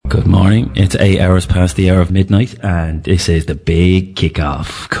morning. It's 8 hours past the hour of midnight, and this is the big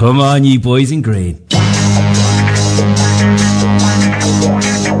kickoff. Come on, you boys in green.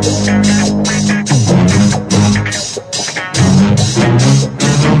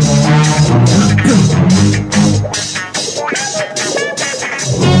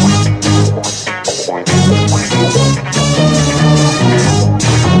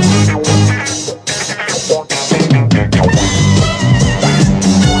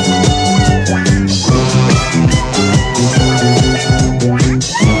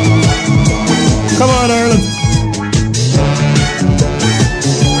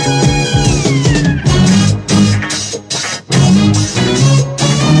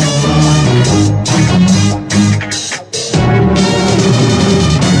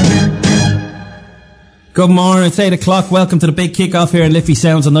 Good morning, it's 8 o'clock. Welcome to the big kickoff here in Liffey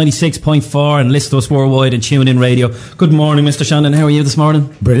Sounds on 96.4 and listen to us worldwide and tune in radio. Good morning, Mr. Shannon. How are you this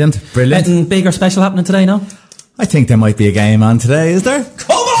morning? Brilliant. Anything big or special happening today, no? I think there might be a game on today, is there?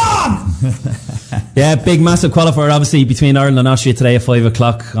 Come on! Yeah, big massive qualifier obviously between Ireland and Austria today at 5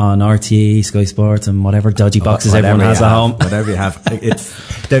 o'clock on RTE, Sky Sports and whatever dodgy boxes everyone has at home. Whatever you have.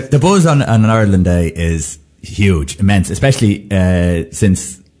 It's, the buzz on an Ireland Day is huge, immense, especially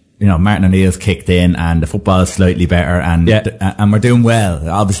since Martin O'Neill's kicked in and the football is slightly better and we're doing well,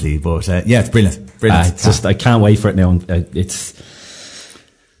 obviously. But it's brilliant. It's just, I can't wait for it now. It's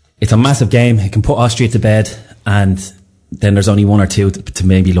a massive game. It can put Austria to bed, and then there's only one or two to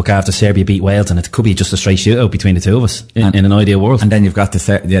maybe look after. Serbia beat Wales, and it could be just a straight shootout between the two of us in an ideal world. And then you've got the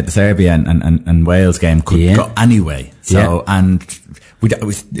Serbia and Wales game could go anyway. So and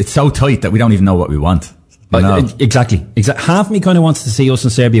it's so tight that we don't even know what we want. Exactly. Half me kind of wants to see us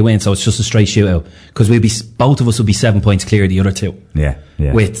and Serbia win, so it's just a straight shootout, because both of us will be 7 points clear of the other two. Yeah.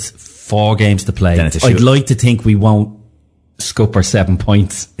 With 4 games to play. I'd like to think we won't scup our 7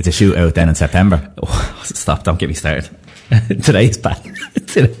 points. It's a shootout then in September. Oh, stop! Don't get me started. Today's bad.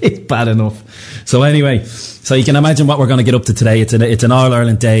 Today's bad enough. So anyway, so you can imagine what we're going to get up to today. It's an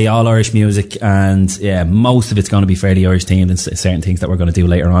All-Ireland day, all Irish music, and most of it's going to be fairly Irish themed and certain things that we're going to do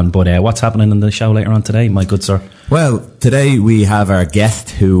later on. But what's happening in the show later on today, my good sir? Well, today we have our guest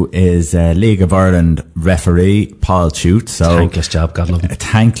who is a League of Ireland referee, Paul Tuite. Thankless job, God love him. A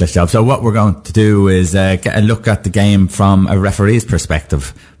thankless job. So what we're going to do is get a look at the game from a referee's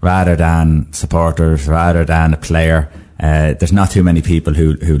perspective rather than supporters, rather than a player. There's not too many people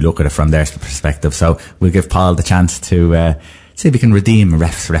who look at it from their perspective, so we'll give Paul the chance to see if we can redeem a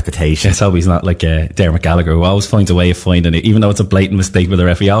ref's reputation. It's always not like Dermot Gallagher, who always finds a way of finding it, even though it's a blatant mistake with the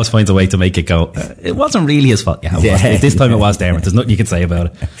referee. He always finds a way to make it go. It wasn't really his fault. This time it was Dermot. There's nothing you can say about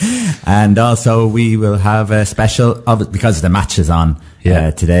it. And also we will have a special because the match is on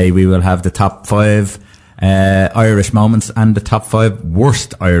today. We will have the top 5 Irish moments and the top 5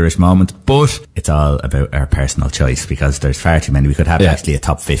 worst Irish moments, but it's all about our personal choice because there's far too many. We could have actually a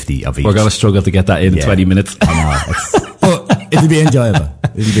top 50 of each. We're going to struggle to get that in 20 minutes. I know. But it'll be enjoyable.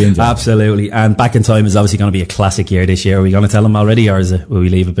 Absolutely. And Back in Time is obviously going to be a classic year this year. Are we going to tell them already, or will we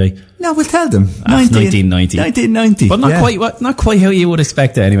leave it be? No, we'll tell them. 1990. But not quite how you would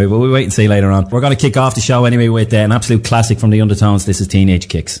expect it anyway, but we'll wait and see later on. We're going to kick off the show anyway with an absolute classic from the Undertones. This is Teenage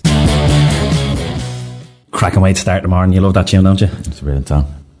Kicks. Cracking way to start the morning. You love that tune, don't you? It's a brilliant song.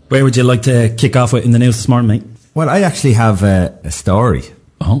 Where would you like to kick off with in the news this morning, mate? Well, I actually have a story.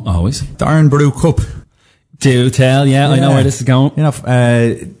 Oh, always. The Iron Brew Cup. Do tell, I know where this is going.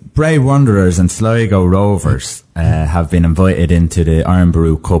 Bray Wanderers and Sligo Rovers have been invited into the Iron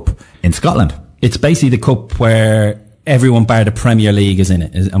Brew Cup in Scotland. It's basically the cup where everyone bar the Premier League is in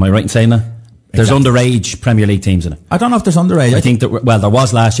it. Am I right in saying that? There's underage Premier League teams in it. I don't know if there's underage. I think there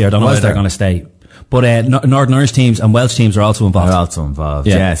was last year. I don't know if they're going to stay. But Northern Irish teams and Welsh teams are also involved.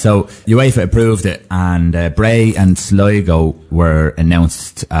 Yeah. So UEFA approved it, and Bray and Sligo were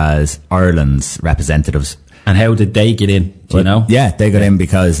announced as Ireland's representatives. And how did they get in? Do you know? Yeah, they got in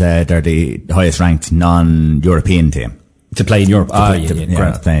because they're the highest ranked non-European team. To play in Europe.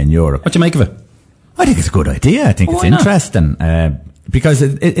 To play in Europe. What do you make of it? I think it's a good idea. I think it's interesting. Because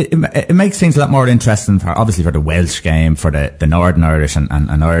it makes things a lot more interesting obviously for the Welsh game, for the Northern Irish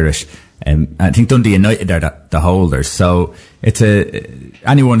and Irish. I think Dundee United are the holders. So it's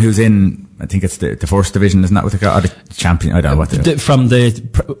anyone who's in, I think it's the first division, isn't that what they call it? Or the champion, I don't know what from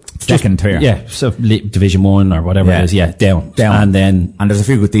the second tier. Yeah, so Division 1 or whatever it is, down. And there's a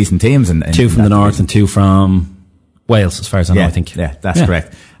few good decent teams in 2 from the north and 2 from Wales, as far as I know, I think. Yeah, that's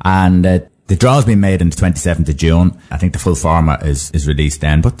correct. And the draw's been made on the 27th of June. I think the full format is released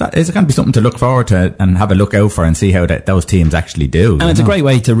then. But that is going to be something to look forward to and have a look out for and see how those teams actually do. And it's a great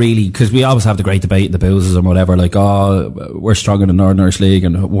way to really, because we always have the great debate in the boozers and whatever, like, we're stronger than the Northern Irish League,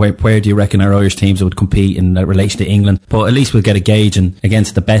 and where do you reckon our Irish teams would compete in relation to England? But at least we'll get a gauge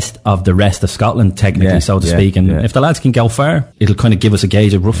against the best of the rest of Scotland, technically, so to speak. And if the lads can go far, it'll kind of give us a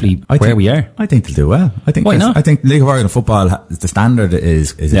gauge of roughly where we are. I think they'll do well. Why not? I think League of Ireland football, the standard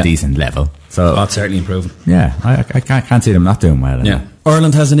is a decent level. So it's certainly improving. Yeah, I can't see them not doing well. Yeah.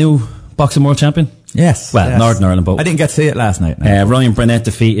 Ireland has a new boxing world champion. Yes. Well, Northern Ireland, but I didn't get to see it last night. Ryan Burnett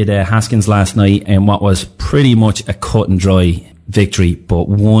defeated Haskins last night in what was pretty much a cut and dry victory, but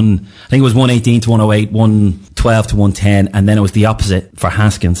I think it was 118 to 108, 112 to 110, and then it was the opposite for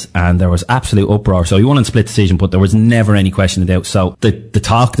Haskins, and there was absolute uproar. So he won in split decision, but there was never any question of doubt. So the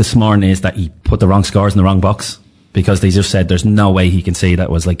talk this morning is that he put the wrong scores in the wrong box, because they just said there's no way he can see that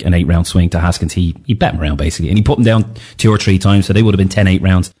was like an 8-round swing to Haskins. He bet him around basically, and he put him down 2 or 3 times, so they would have been 10-8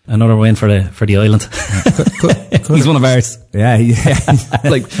 rounds. Another win for the island. Could. He's one of ours. Yeah.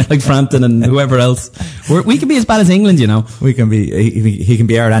 like Frampton and whoever else. We can be as bad as England, you know. We can be. He can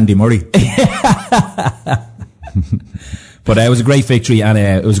be our Andy Murray. But it was a great victory, and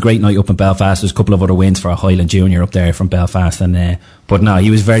it was a great night up in Belfast. There's a couple of other wins for a Highland Junior up there from Belfast, and but no,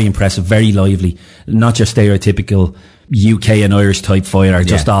 he was very impressive, very lively, not your stereotypical UK and Irish type fighter,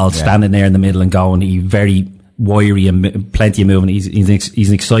 just standing there in the middle and going. He very wiry and plenty of movement.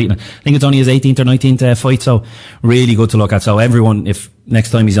 He's exciting. I think it's only his 18th or 19th fight, so really good to look at. So everyone, if next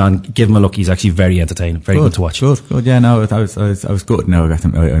time he's on, give him a look. He's actually very entertaining, very good to watch. Good. Yeah, no, I was good. No,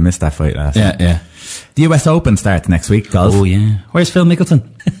 I missed that fight last night. Yeah. The US Open starts next week, golf. Oh yeah. Where's Phil Mickelson?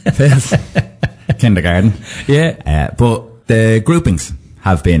 Kindergarten. Yeah. But the groupings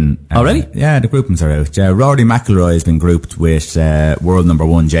have been already. Yeah, the groupings are out. Rory McIlroy has been grouped with world number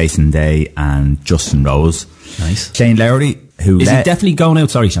 1 Jason Day and Justin Rose. Nice. Shane Lowry, who is he definitely going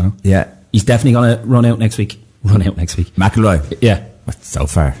out? Sorry, Shannon. Yeah, he's definitely going to run out next week. McIlroy. Yeah. So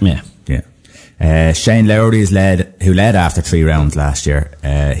far. Yeah. Shane Lowry who led after 3 rounds last year.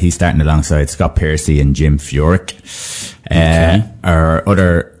 He's starting alongside Scott Piercy and Jim Furyk. Our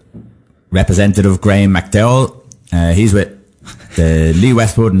other representative, Graham McDowell, he's with the Lee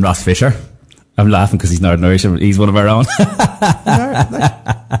Westwood and Ross Fisher. I'm laughing because he's Northern Irish. He's one of our own.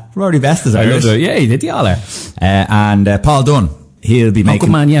 Rory Best is Irish. Yeah, he did. Y'all are. And Paul Dunn. He'll be making.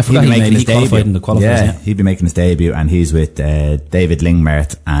 Good man, yeah. Forgot he qualified in the qualifiers. Yeah, he'll be making his debut, and he's with David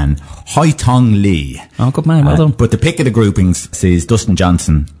Lingmert and Hoi Tong Lee. Oh, good man, well done. But the pick of the groupings sees Dustin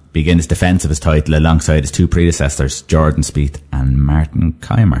Johnson begin his defence of his title alongside his 2 predecessors, Jordan Spieth and Martin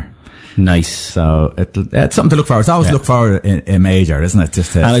Keimer. Nice. So it's something to look forward. It's always look forward in a major, isn't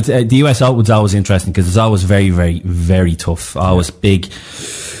it? And the US Open's always interesting because it's always very, very, very tough. Always big.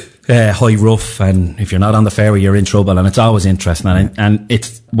 High rough, and if you're not on the fairway, you're in trouble, and it's always interesting. And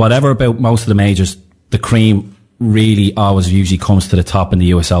it's whatever about most of the majors, the cream really always usually comes to the top in the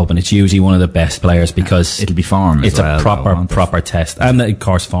US Open. It's usually one of the best players because it'll be form. It's a proper test, and of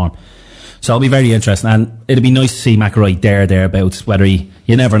course form. So it'll be very interesting, and it'll be nice to see McIlroy thereabouts. Whether you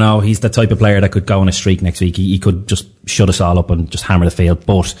never know, he's the type of player that could go on a streak next week. He could just shut us all up and just hammer the field.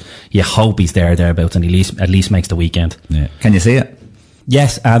 But you hope he's thereabouts, and at least makes the weekend. Yeah. Can you see it?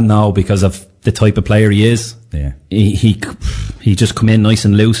 Yes and no, because of the type of player he is. Yeah. He just come in nice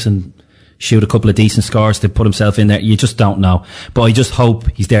and loose and shoot a couple of decent scores to put himself in there. You just don't know. But I just hope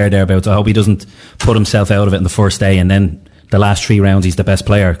he's thereabouts. I hope he doesn't put himself out of it in the first day, and then the last 3 rounds he's the best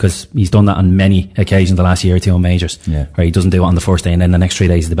player, because he's done that on many occasions the last year or 2 on majors. Yeah. Where he doesn't do it on the first day, and then the next 3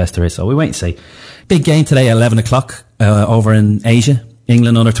 days he's the best there is. So we wait and see. Big game today at 11 o'clock over in Asia.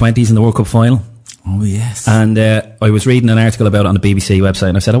 England under 20s in the World Cup final. Oh, yes. And I was reading an article about it on the BBC website,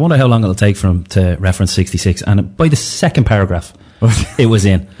 and I said, I wonder how long it'll take for him to reference 66. And by the second paragraph, it was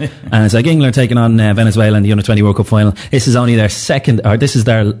in. And it's like England are taking on Venezuela in the under 20 World Cup final. This is only their second, or this is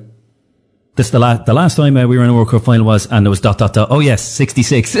the last time we were in a World Cup final was, and there was ... Oh yes,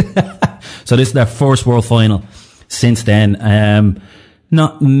 66. So this is their first World final since then.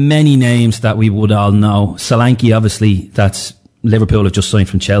 Not many names that we would all know. Solanke, obviously, that's Liverpool have just signed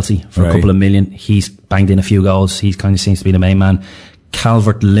from Chelsea for a couple of million. He's banged in a few goals. He kind of seems to be the main man.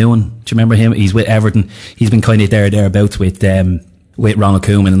 Calvert-Lewin, do you remember him? He's with Everton. He's been kind of thereabouts with Ronald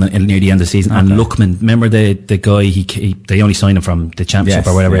Koeman near the end of the season. Okay. And Lookman, remember the guy, they only signed him from the Championship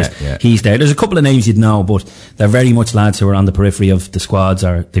or whatever it is. Yeah. He's there. There's a couple of names you'd know, but they're very much lads who are on the periphery of the squads,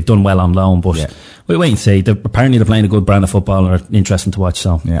 or they've done well on loan, but we'll wait and see. Apparently they're playing a good brand of football, and are interesting to watch.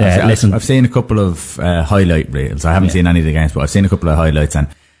 So listen, I've seen a couple of highlight reels. I haven't seen any of the games, but I've seen a couple of highlights, and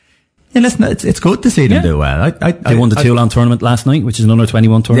Yeah, listen, it's good to see them do well. They won the Toulon tournament last night, which is an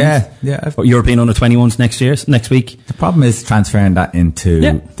under-21 tournament. Yeah. European under-21s next week. The problem is transferring that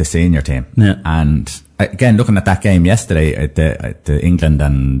into the senior team. Yeah. And again, looking at that game yesterday, at the England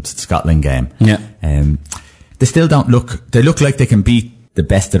and Scotland game, they still don't look. They look like they can beat the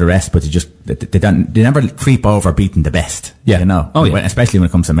best of the rest, but they never creep over beating the best. Yeah. You know, especially when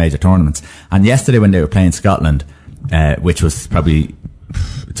it comes to major tournaments. And yesterday when they were playing Scotland, which was probably,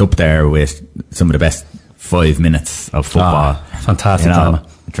 it's up there with some of the best 5 minutes of football. Fantastic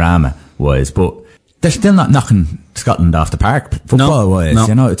drama wise, but they're still not knocking Scotland off the park football wise. No.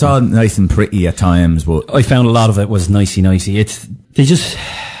 You know, it's all nice and pretty at times, but I found a lot of it was nicey. And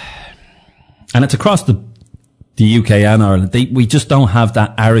it's across the UK and Ireland. We just don't have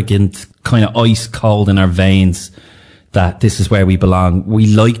that arrogant kind of ice cold in our veins that this is where we belong. We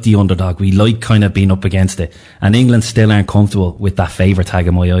like the underdog. We like kind of being up against it. And England still aren't comfortable with that favourite tag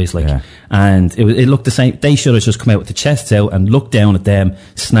in my eyes. And it looked the same. They should have just come out with the chests out and looked down at them,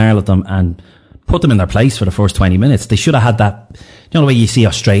 snarl at them and put them in their place for the first 20 minutes. They should have had that, you know, the way you see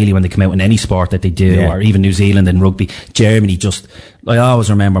Australia when they come out in any sport that they do, or even New Zealand in rugby, Germany I always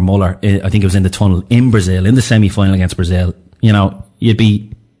remember Muller, I think it was in the tunnel in Brazil, in the semi-final against Brazil. You know, you'd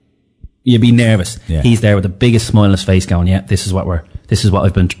be nervous. Yeah. He's there with the biggest smile on his face going, this is what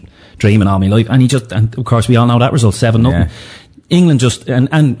I've been dreaming all my life. And of course we all know that result, 7-0. Yeah. England just,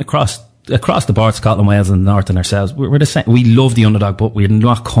 and across the board, Scotland, Wales and the North and ourselves, we're the same. We love the underdog, but we're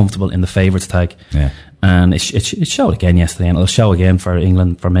not comfortable in the favourites tag. Yeah. And it showed again yesterday, and it'll show again for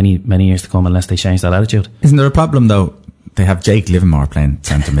England for many, many years to come unless they change that attitude. Isn't there a problem though? They have Jake Livermore playing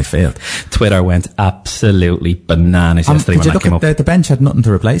centre midfield. Twitter went absolutely bananas yesterday when that came up. The bench had nothing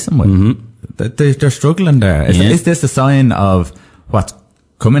to replace him with. Mm-hmm. They're struggling there. Is this a sign of what's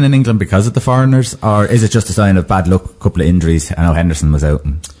coming in England because of the foreigners, or is it just a sign of bad luck, a couple of injuries? I know Henderson was out.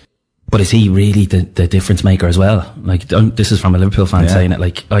 But is he really the difference maker as well? Like, this is from a Liverpool fan saying it.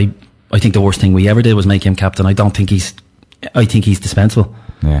 Like, I think the worst thing we ever did was make him captain. I think he's dispensable.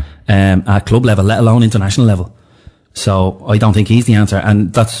 Yeah. At club level, let alone international level. So I don't think he's the answer.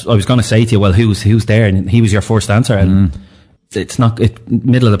 And I was going to say to you, well, who's there? And he was your first answer. And it's not,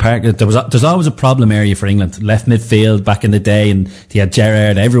 middle of the park. There's always a problem area for England. Left midfield back in the day, and they had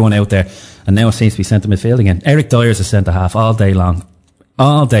Gerrard, everyone out there. And now it seems to be centre midfield again. Eric Dyer's a centre half all day long.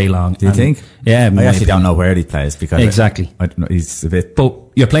 Do you think? Yeah. I actually don't know where he plays because exactly. I don't know, he's a bit. But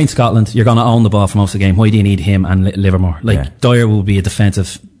you're playing Scotland. You're going to own the ball for most of the game. Why do you need him and Livermore? Dyer will be a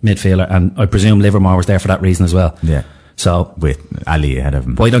defensive midfielder, and I presume Livermore was there for that reason as well. Yeah. So with Ali ahead of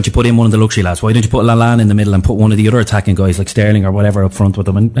him, why don't you put in one of the luxury lads? Why don't you put Lallana in the middle and put one of the other attacking guys like Sterling or whatever up front with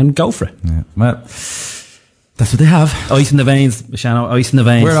them and go for it? Yeah. Well, that's what they have. Ice in the veins, Shano. Ice in the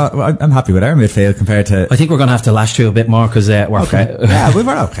veins. I'm happy with our midfield compared to. I think we're going to have to lash through a bit more because we're okay. Yeah, we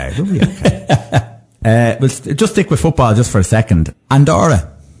were okay. We'll be okay. We'll just stick with football just for a second.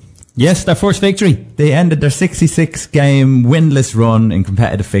 Andorra. Yes, their first victory. They ended their 66-game winless run in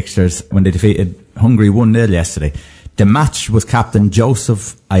competitive fixtures when they defeated Hungary 1-0 yesterday. The match was Captain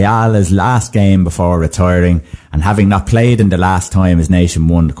Joseph Ayala's last game before retiring, and having not played in the last time his nation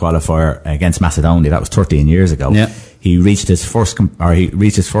won the qualifier against Macedonia, that was 13 years ago. Yeah. He reached his first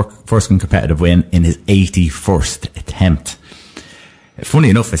competitive win in his 81st attempt. Funny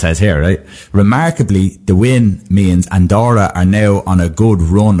enough, it says here, right? Remarkably, the win means Andorra are now on a good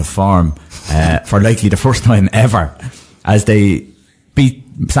run of form for likely the first time ever, as they beat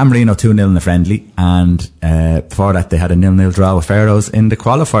San Marino 2-0 in the friendly, and before that they had a 0-0 draw with Faroes in the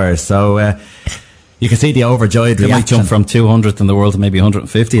qualifiers. So you can see the overjoyed reaction. They might jump from 200th in the world to maybe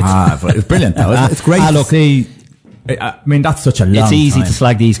 150th. But it's brilliant though. It's great to see. I mean, that's such a long It's easy time to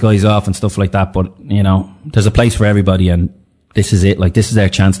slag these guys off and stuff like that, but you know, there's a place for everybody, and this is it. Like, this is their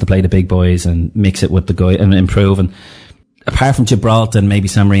chance to play the big boys and mix it with the guy and improve. And apart from Gibraltar and maybe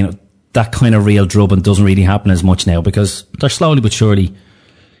San Marino, that kind of real drubbing doesn't really happen as much now because they're slowly but surely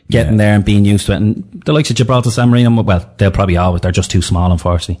getting there and being used to it. And the likes of Gibraltar, San Marino, well, they'll probably they're just too small,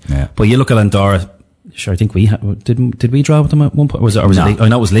 unfortunately. Yeah. But you look at Andorra, sure, I think did we draw with them at one point? I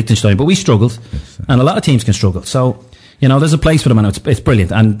know it was Liechtenstein, but we struggled. Yes. And a lot of teams can struggle. So, you know, there's a place for them, and it's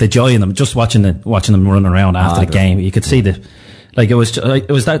brilliant. And the joy in them, just watching them running around after the game, you could see that's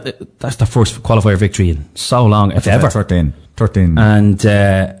the first qualifier victory in so long, if ever. 13 and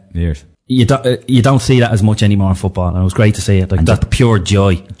years. You don't see that as much anymore in football, and it was great to see it. Like, that pure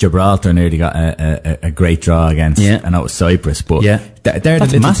joy. Gibraltar nearly got a great draw against, and that was Cyprus, but they're the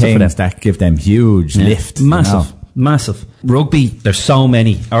little things that give them huge lift. Massive. Rugby, there's so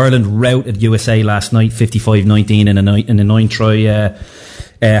many. Ireland routed USA last night, 55-19 in a 9-try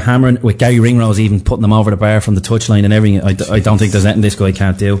hammering with Gary Ringrose, even putting them over the bar from the touchline and everything. I don't think there's anything this guy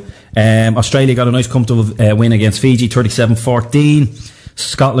can't do. Australia got a nice comfortable win against Fiji, 37-14.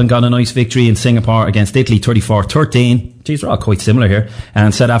 Scotland got a nice victory in Singapore against Italy, 34-13. Geez, they're all quite similar here.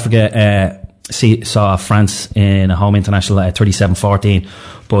 And South Africa saw France in a home international at 37-14.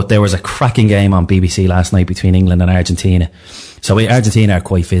 But there was a cracking game on BBC last night between England and Argentina. So Argentina are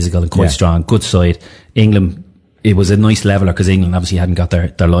quite physical and quite strong, good side. England, it was a nice leveler because England obviously hadn't got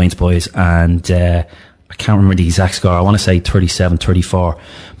their lines boys, and I can't remember the exact score. I want to say 37-34,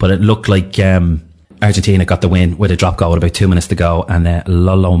 but it looked like Argentina got the win with a drop goal with about 2 minutes to go, and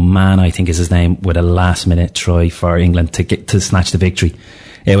Lolo Man, I think is his name, with a last minute try for England to snatch the victory.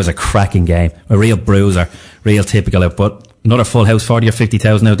 It was a cracking game, a real bruiser, real typical. But another full house, 40 or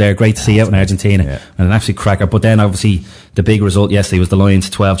 50,000 out there. Great to see out in Argentina, and an absolute cracker. But then obviously the big result yesterday was the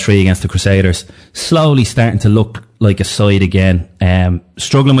Lions 12-3 against the Crusaders. Slowly starting to look like a side again.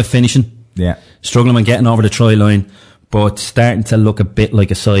 Struggling with finishing. Yeah. Struggling with getting over the try line. But starting to look a bit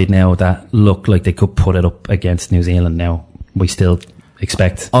like a side now that look like they could put it up against New Zealand now. We still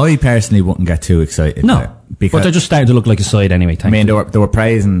expect. I personally wouldn't get too excited. No. But they're just starting to look like a side anyway. I mean, they were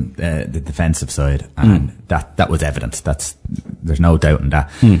praising the defensive side, and that was evident. There's no doubt in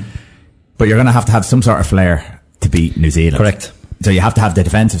that. But you're going to have some sort of flair to beat New Zealand. Correct. So you have to have the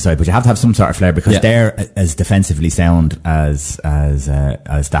defensive side, but you have to have some sort of flair because they're as defensively sound as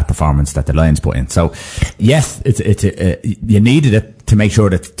that performance that the Lions put in. So yes, you needed it to make sure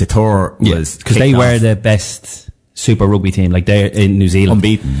that the tour was, because they were the best Super Rugby team, like they're in New Zealand,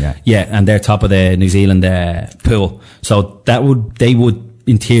 unbeaten, and they're top of the New Zealand pool. So they would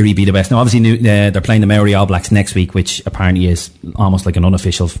in theory be the best. Now obviously they're playing the Maori All Blacks next week, which apparently is almost like an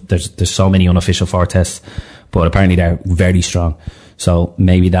unofficial. There's so many unofficial foretests, but apparently they're very strong. So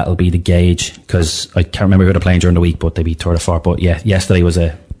maybe that'll be the gauge, because I can't remember who they're playing during the week, but they beat Tour de Fort. But yeah, yesterday was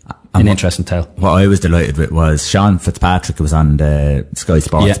an interesting tell. What I was delighted with was Sean Fitzpatrick was on the Sky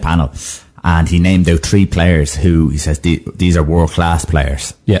Sports panel, and he named out 3 players who he says these are world class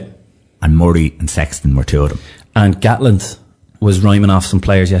players. Yeah. And Murray and Sexton were 2 of them. And Gatland was rhyming off some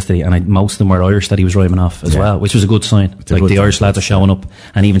players yesterday, and most of them were Irish that he was rhyming off as well, which was a good sign. Like the Irish lads are showing up,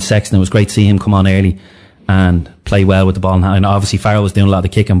 and even Sexton, it was great to see him come on early and play well with the ball in hand. And obviously Farrell was doing a lot of the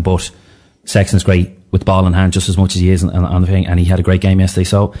kicking, but Sexton's great with the ball in hand just as much as he is on the thing, and he had a great game yesterday.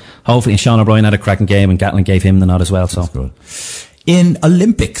 So hopefully, and Sean O'Brien had a cracking game, and Gatland gave him the nod as well. So that's good. In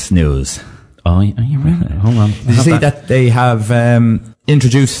Olympics news, you're right. Hold on. Did you see that they have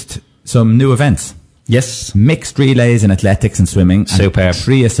introduced some new events? Yes. Mixed relays in athletics and swimming. Superb. And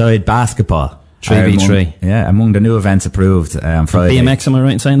 3-a-side basketball. 3v3. Among the new events approved on Friday. BMX, am I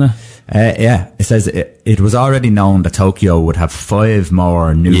right in saying that? It says it was already known that Tokyo would have 5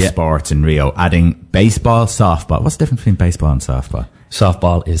 more new sports in Rio, adding baseball, softball. What's the difference between baseball and softball?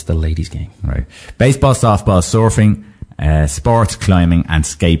 Softball is the ladies' game. Right. Baseball, softball, surfing, sports climbing and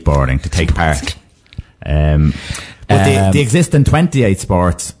skateboarding to take part. But the existing 28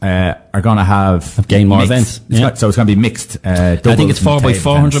 sports are going to have gained more events. So it's going to be mixed. I think it's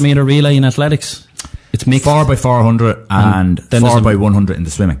 4x400 metre relay in athletics. It's mixed. 4x400 and 4x100 in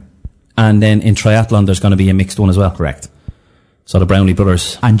the swimming. And then in triathlon, there's going to be a mixed one as well. Correct. So the Brownlee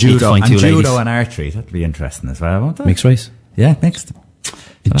brothers. And judo and archery. That'll be interesting as well, won't it? Mixed race? Yeah, mixed.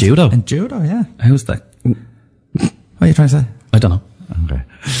 Judo? And judo, yeah. How's that? What are you trying to say? I don't know. Okay.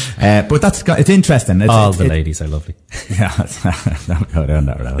 But it's interesting. The ladies are lovely. Yeah, don't go down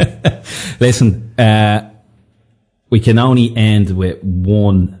that road. Listen, we can only end with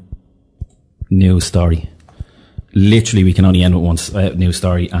one news story. Literally, we can only end with one news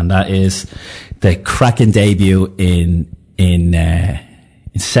story, and that is the cracking debut in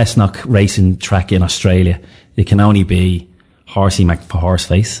Cessnock racing track in Australia. It can only be Horsey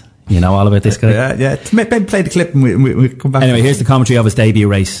McHorseface. You know all about this guy? Yeah. Maybe play the clip and we come back. Anyway, here's the commentary of his debut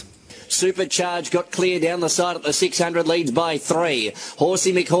race. Supercharge got clear down the side at the 600, leads by 3.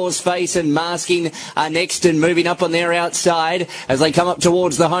 Horsey McHorseface and Masking are next and moving up on their outside as they come up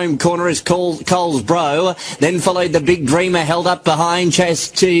towards the home corner is Coles Bro. Then followed the Big Dreamer, held up behind.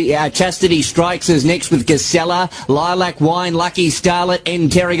 Chastity Strikes is next with Casella. Lilac Wine, Lucky Starlet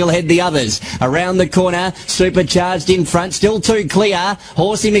and Terrigal head the others. Around the corner, Supercharged in front, still 2 clear.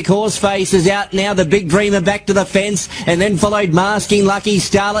 Horsey McHorseface is out now. The Big Dreamer back to the fence, and then followed Masking, Lucky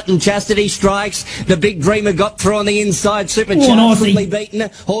Starlet and Chastity Strikes. The Big Dreamer got through on the inside. Supercharged quickly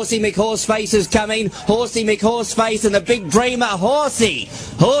beaten. Horsey McHorseface is coming. Horsey McHorseface and the Big Dreamer. Horsey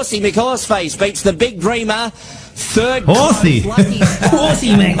McHorseface beats the Big Dreamer. Third Horsey.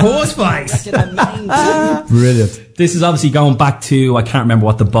 Horsey, mate. Horseface. Brilliant. This is obviously going back to, I can't remember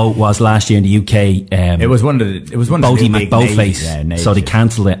what the boat was last year in the UK. It was one of the Boaty McBoatface. So they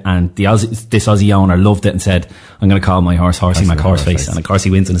cancelled it, and this Aussie owner loved it and said, I'm going to call my horse Horsey McHorseface. And of course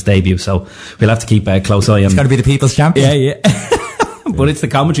he wins in his debut, so we'll have to keep a close eye on him. It's got to be the people's champion. Yeah. But it's the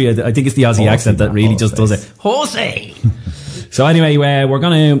commentary, I think it's the Aussie accent that really just does it. Horsey! So anyway,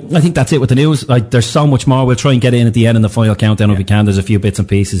 I think that's it with the news. Like, there's so much more. We'll try and get in at the end in the final countdown if we can. There's a few bits and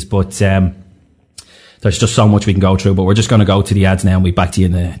pieces, but there's just so much we can go through. But we're just going to go to the ads now and we'll be back to you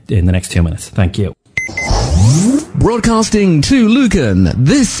in the next 2 minutes. Thank you. Broadcasting to Lucan,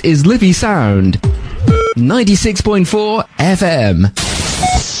 this is Liffey Sound, 96.4 FM.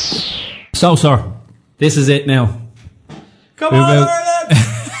 So, sir, this is it now. Come on, Ireland!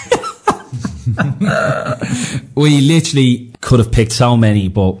 We literally could have picked so many,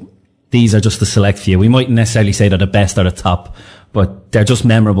 but these are just the select few. We mightn't necessarily say they're the best or the top, but they're just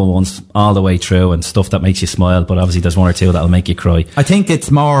memorable ones all the way through and stuff that makes you smile. But obviously there's one or two that'll make you cry. I think it's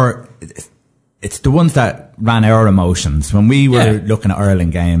the ones that ran our emotions when we were looking at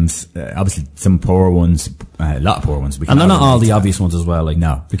Ireland games. Obviously some poor ones, a lot of poor ones. And they're not all the obvious ones as well. Like,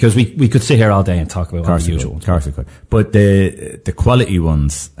 no, because we could sit here all day and talk about all the usual ones. Of course we could. But the quality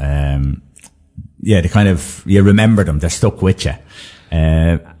ones, the kind of, you remember them, they're stuck with you.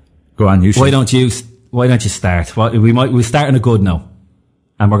 Go on, you should. Why don't you start? We'll start on a good note,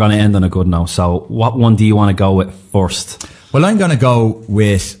 and we're going to end on a good note. So what one do you want to go with first? Well, I'm going to go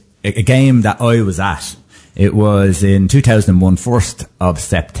with a game that I was at. It was in 2001, 1st of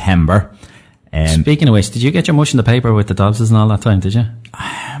September. Speaking of which, did you get your mush in the paper with the Dobses and all that time, did you?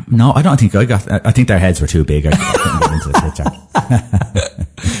 No, I don't think I got. I think their heads were too big. I couldn't get into the picture.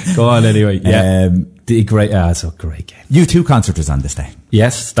 Go on anyway. Yeah. It's a great game. U2 concert was on this day.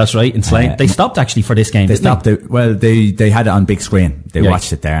 Yes, that's right. In Slane. They stopped actually for this game. They stopped it. Well, they had it on big screen. They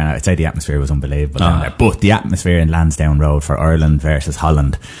watched it there, and I'd say the atmosphere was unbelievable down there. But the atmosphere in Lansdowne Road for Ireland versus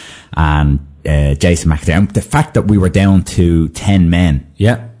Holland, and Jason McAteer, the fact that we were down to 10 men.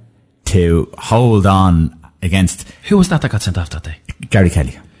 Yeah. To hold on against. Who was that got sent off that day? Gary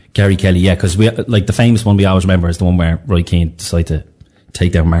Kelly, yeah, because we, like, the famous one we always remember is the one where Roy Keane decided to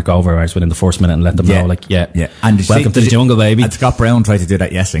take down Mark Overmars within the first minute and let them know, like, and welcome to the jungle, baby. And Scott Brown tried to do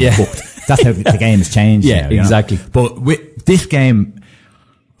that yesterday. Yeah. That's how the game has changed. Yeah, now, exactly. But with this game,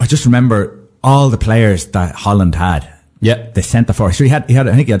 I just remember all the players that Holland had. Yeah. The centre forward. So I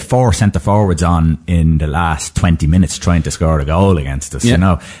think he had 4 centre forwards on in the last 20 minutes trying to score a goal against us, you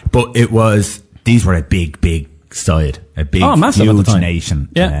know. But these were a big side, a big, huge nation.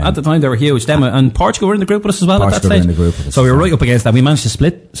 Yeah, at the time they were huge. Them and Portugal were in the group with us as well at that stage. Portugal were in the group with us. So we were right up against that. We managed to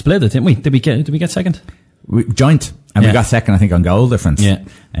split it, didn't we? Did we get second? We joint, and we got second, I think, on goal difference. Yeah.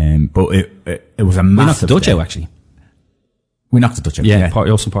 But it was a massive. We knocked the Dutch out, actually. We knocked the Dutch out.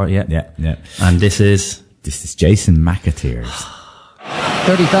 Yeah, yeah. And this is Jason McAteer's.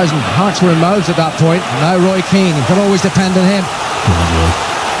 30,000 hearts were in mouths at that point. And now Roy Keane, you can always depend on him.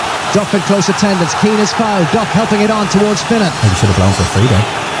 Duff in close attendance. Keane is fouled. Duff helping it on towards Finnan. Maybe should have blown for a free there.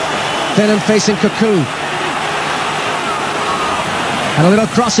 Finnan facing Cuckoo. And a little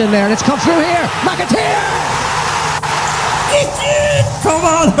cross in there, and it's come through here. McAteer! Come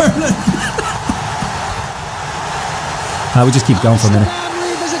on, Ireland! We just keep going for a minute.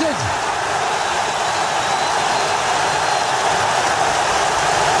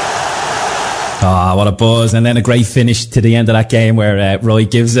 What a buzz. And then a great finish to the end of that game where Roy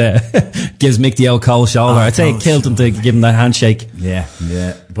gives Mick the old cold shoulder. I'd say it killed him to give him that handshake. Yeah.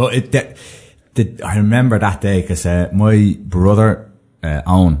 But I remember that day because my brother,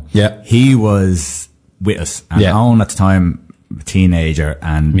 Owen, he was with us. And Owen at the time, a teenager,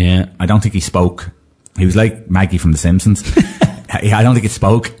 and I don't think he spoke. He was like Maggie from The Simpsons. I don't think he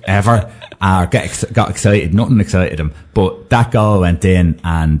spoke ever. Got excited. Nothing excited him. But that goal went in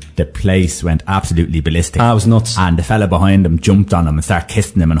and the place went absolutely ballistic. It was nuts. And the fella behind him jumped on him and started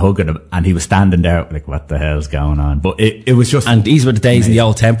kissing him and hugging him. And he was standing there like, what the hell's going on? But it was just... And these were the days in the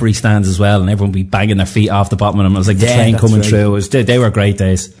old temporary stands as well. And everyone would be banging their feet off the bottom of them. It was like the train coming through. They were great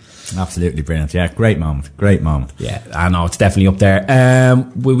days. Absolutely brilliant. Yeah, great moment. Yeah, I know, it's definitely up there.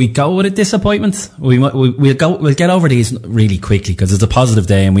 Will we go with a disappointment? We'll get over these really quickly because it's a positive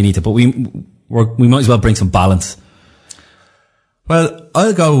day and we need to, but we might as well bring some balance. Well,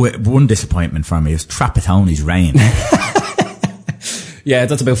 I'll go with one disappointment for me. It was Trapattoni's reign. Yeah,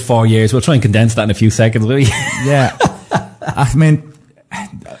 that's about 4 years. We'll try and condense that in a few seconds, will we? Yeah. I mean,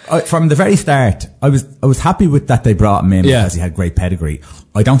 from the very start, I was happy with that they brought him in because he had great pedigree.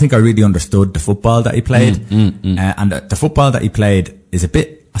 I don't think I really understood the football that he played. And the football that he played is a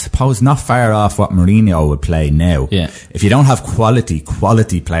bit I suppose, not far off what Mourinho would play now. Yeah. If you don't have quality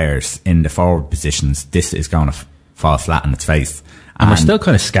players in the forward positions, this is going to fall flat on its face. And we're still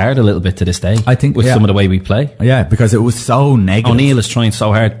kind of scared a little bit to this day, I think, with some of the way we play. Yeah, because it was so negative. O'Neill is trying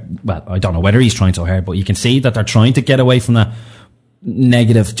so hard. Well, I don't know whether he's trying so hard, but you can see that they're trying to get away from that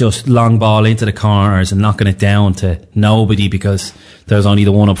negative, just long ball into the corners and knocking it down to nobody because there's only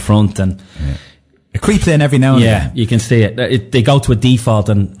the one up front. And it creeps in every now and then. Yeah, you can see it. They go to a default,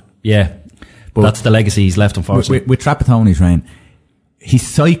 and but that's the legacy he's left, unfortunately. With Trapattoni's reign, he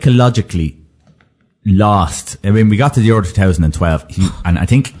psychologically lost. I mean, we got to the Euro 2012, and I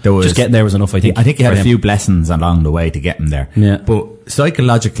think there was... Just getting there was enough, I think. I think he had a few blessings along the way to get him there. Yeah. But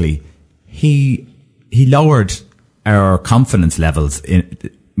psychologically, he lowered our confidence levels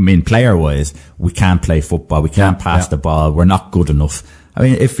player-wise. We can't play football. We can't pass the ball. We're not good enough. I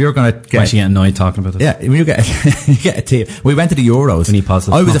mean, if you're going to get... I'm actually getting annoyed talking about this. Yeah, when you get a team... We went to the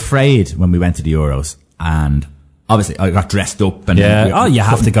Euros. I was afraid when we went to the Euros, and obviously I got dressed up. And you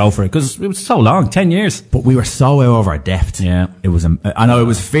have to go for it, because it was so long, 10 years. But we were so out of our depth. Yeah. It was... I know, it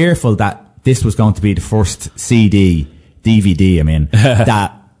was fearful that this was going to be the first DVD, I mean,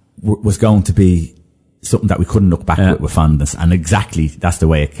 that was going to be something that we couldn't look back with fondness, and exactly that's the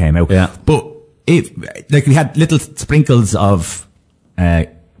way it came out. Yeah. But we had little sprinkles of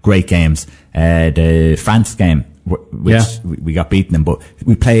great games. The France game, which we got beaten in, but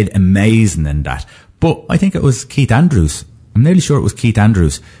we played amazing in that. But I think it was Keith Andrews. I'm nearly sure it was Keith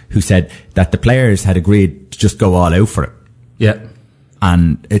Andrews who said that the players had agreed to just go all out for it. Yeah.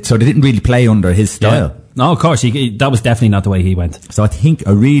 And so they didn't really play under his style. Yeah. No, of course, that was definitely not the way he went. So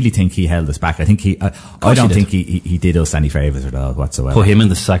I really think he held us back. I think I don't think he did us any favours at all whatsoever. Put him in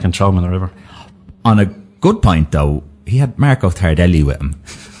the second, throw him in the river. On a good point though, he had Marco Tardelli with him,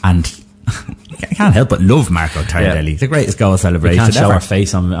 and I can't help but love Marco Tardelli. He's the greatest goal celebration ever. We can't show ever. our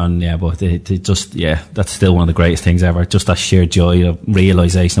face on but that's still one of the greatest things ever. Just that sheer joy of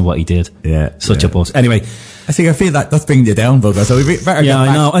realisation of what he did. Yeah. Such a buzz. Anyway. I feel that that's bringing you down, Bugger, so we better get back.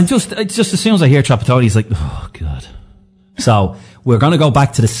 I know. And just as soon as I hear Trapattoni, he's like, oh, God. So, we're going to go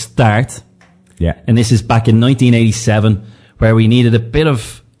back to the start. Yeah. And this is back in 1987, where we needed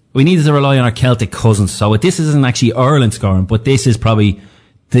to rely on our Celtic cousins. So, this isn't actually Ireland scoring, but this is probably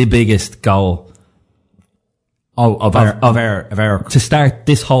the biggest goal of our to start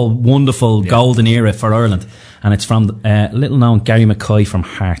this whole wonderful golden era for Ireland. And it's from little known Gary McKay from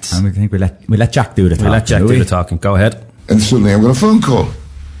Hearts. And we think we let Jack do the talking. We'll let Jack do the talking. Go ahead. And suddenly I got a phone call.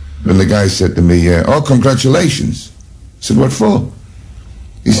 And the guy said to me, oh, congratulations. I said, what for?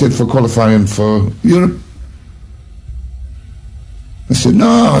 He said, for qualifying for Europe. I said, no.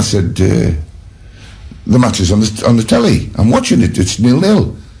 I said, the match is on the telly. I'm watching it. It's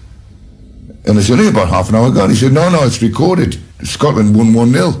 0-0. And I said, only about half an hour ago. And he said, no, it's recorded. Scotland won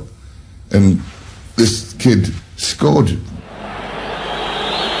 1-0. And this kid scored. And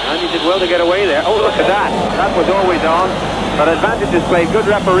he did well to get away there. Oh, look at that. That was always on. But advantage displayed, good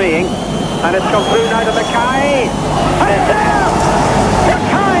refereeing. And it's come through now to Mackay. And it's there!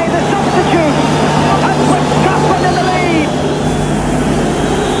 Mackay, the substitute! And put Scotland in the lead!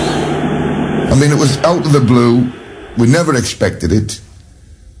 I mean, it was out of the blue. We never expected it.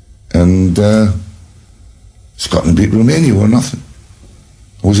 And Scotland beat Romania 1-0.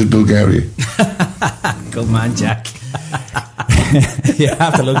 Or was it Bulgaria? Good man, Jack. You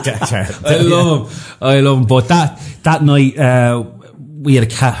have to look Jack Charles. I love him. But that night, we had a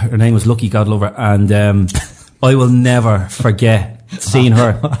cat. Her name was Lucky, God love her. And I will never forget seeing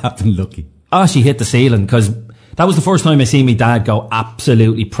her. What happened, Lucky? Oh, she hit the ceiling, because that was the first time I seen my dad go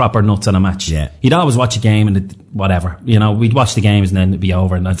absolutely proper nuts on a match. Yeah. He'd always watch a game and whatever. We'd watch the games and then it'd be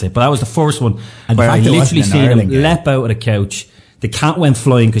over and that's it. But that was the first one where I literally seen him leap out of the couch. The cat went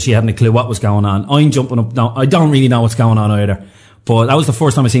flying because she hadn't a clue what was going on. I'm jumping up. No, I don't really know what's going on either. But that was the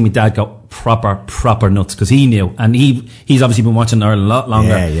first time I seen my dad go proper nuts, because he knew. And he's obviously been watching Ireland a lot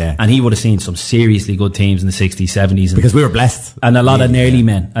longer. Yeah. And he would have seen some seriously good teams in the 60s, 70s. Because we were blessed. And a lot of nearly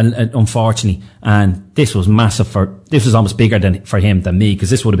men, and unfortunately. And this was massive this was almost bigger for him than me,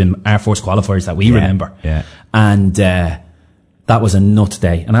 because this would have been our first qualifiers that we remember. Yeah. And, that was a nuts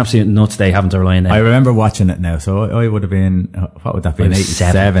day, an absolute nuts day having to rely on that. I remember watching it now. So I would have been, what would that be?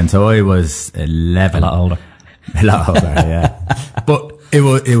 87. So I was 11. A lot older, yeah. But it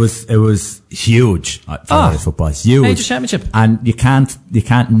was huge for Irish football. It's huge. Major championship. And you can't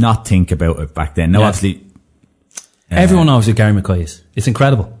not think about it back then. Now, obviously, everyone knows who Gary McKay is. It's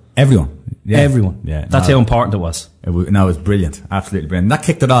incredible. Everyone. Yeah. Everyone. Yeah. That's how important it was. It was brilliant. Absolutely brilliant. That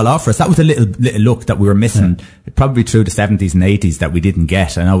kicked it all off for us. That was a little look that we were missing probably through the 70s and 80s that we didn't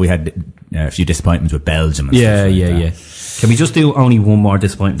get. I know we had a few disappointments with Belgium and stuff like that. Yeah. Can we just do only one more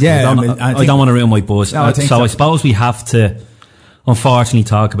disappointment? Yeah. I don't want to ruin my buzz. No, I suppose we have to, unfortunately,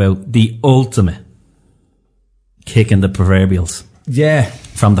 talk about the ultimate kick in the proverbials. Yeah.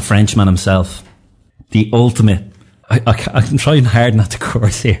 From the Frenchman himself. The ultimate. I'm trying hard not to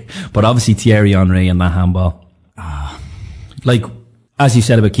curse here, but obviously Thierry Henry and that handball. Like, as you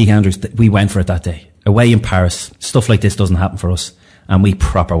said about Keith Andrews, we went for it that day. Away in Paris, stuff like this doesn't happen for us, and we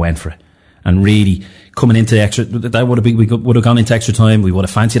proper went for it. And really, coming into extra, that would have been, we would have gone into extra time, we would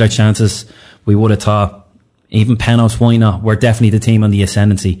have fancied our chances, we would have thought, even penalties, why not? We're definitely the team on the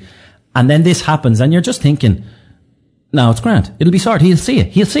ascendancy. And then this happens, and you're just thinking, no, it's grand. It'll be sorted. He'll see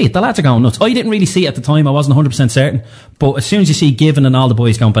it. The lads are going nuts. I didn't really see it at the time. I wasn't 100% certain. But as soon as you see Given and all the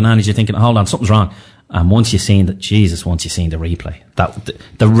boys going bananas, you're thinking, hold on, something's wrong. And once you've seen the replay,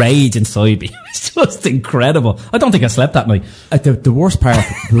 the rage inside me was just incredible. I don't think I slept that night. The worst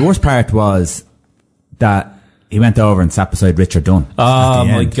part was that he went over and sat beside Richard Dunn. Oh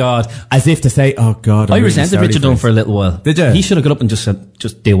my God. As if to say, oh God, I resented Richard Dunn for a little while. Did you? He should have got up and just said,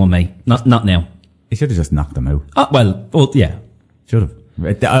 just deal with me. Not now. He should have just knocked them out. Oh, well, yeah. Should have.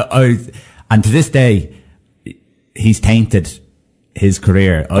 And to this day, he's tainted his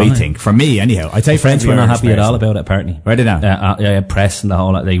career, I think. For me, anyhow. I'd say French were not happy at all about it, apparently. Right now? Yeah, press and the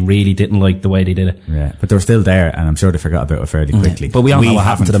whole lot. They really didn't like the way they did it. Yeah, but they were still there, and I'm sure they forgot about it fairly quickly. But we all know what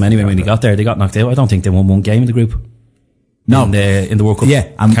happened to them anyway when they got there. They got knocked out. I don't think they won one game in the group. No. In the World Cup. Yeah.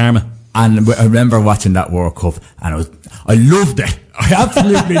 Karma. And I remember watching that World Cup, and I loved it. I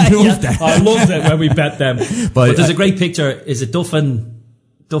absolutely loved it. I loved it when we bet them. But there's a great picture. Is it Duff and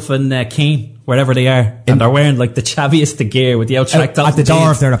Keane, wherever they are, and they're wearing like the chavviest of gear with the outstretched at the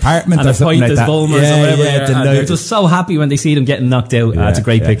door of their apartment, and or something like that. They're just so happy when they see them getting knocked out. It's a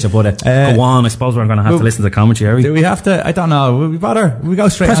great picture. But go on. I suppose we're going to have to listen to the commentary. Are we? Do we have to? I don't know. We go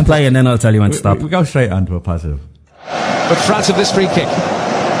straight. Press play, and then I'll tell you when to stop. We go straight on to a positive. But France have this free kick.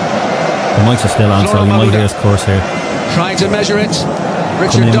 The mics are still on, so you might hear us course here. Trying to measure it.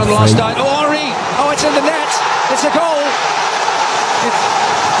 Richard Dunn lost out. Oh, Henry! Oh, it's in the net. It's a goal.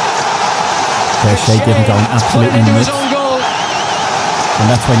 There's Shea Given going absolutely nuts. And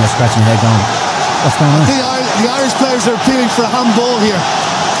that's when you're scratching your head going, what's going on? The Irish players are appealing for a handball here.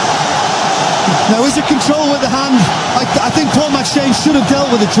 Now, is it control with the hand? I think Paul McShane should have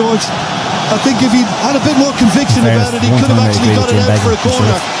dealt with it, George. I think if he'd had a bit more conviction about it, he could have actually got it out for a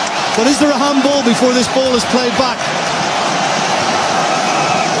corner. But is there a handball before this ball is played back?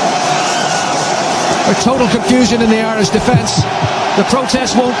 A total confusion in the Irish defence. The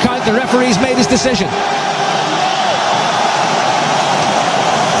protest won't count. The referee's made his decision.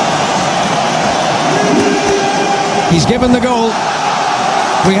 He's given the goal.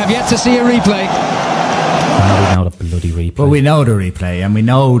 We have yet to see a replay. We know the bloody replay. But we know the replay, and we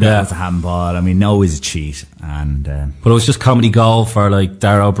know that it's a handball, and we know it's a cheat. And but it was just comedy goal for like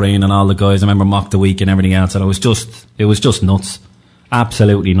Darragh O'Brien and all the guys. I remember Mock the Week and everything else, and it was just nuts,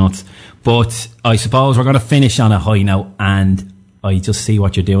 absolutely nuts. But I suppose we're going to finish on a high note, and I just see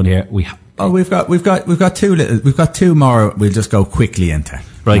what you're doing here. We've got two more. We'll just go quickly into.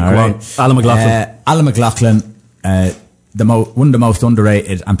 Right, go on. Alan McLaughlin. Alan McLaughlin, one of the most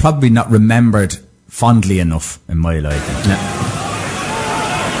underrated and probably not remembered fondly enough in my life. Yeah.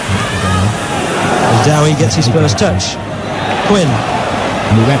 Dowie gets his first touch. Quinn.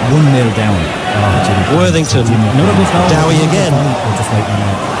 And we went 1-0 down. Worthington. Dowie again.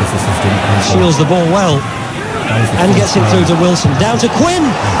 Shields the ball well. And gets it through to Wilson. Down to Quinn.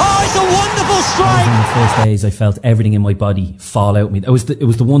 Oh, it's a wonderful strike. In the first days, I felt everything in my body fall out of me. It was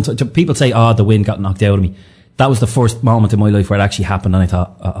the one time. People say, the wind got knocked out of me. That was the first moment in my life where it actually happened, and I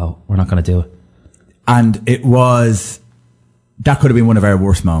thought, we're not going to do it. And that could have been one of our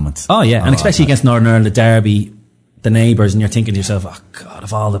worst moments. Oh yeah, and especially against Northern Ireland, the derby, the neighbours, and you're thinking to yourself, oh God,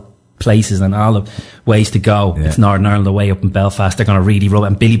 of all the places and all the ways to go, it's Northern Ireland away up in Belfast. They're going to really rub it.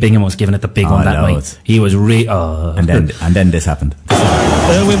 And Billy Bingham was giving it the big one that night. He was and then this happened.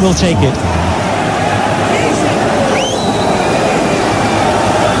 Irwin will take it.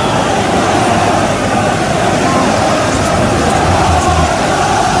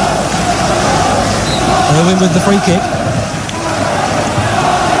 Irwin with the free kick.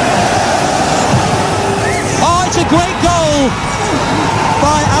 Oh, it's a great goal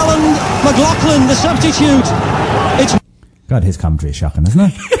by Alan McLaughlin, the substitute. God, his commentary is shocking, isn't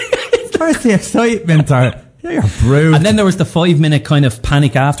it? Where's the excitement? You're brute. And then there was the 5-minute kind of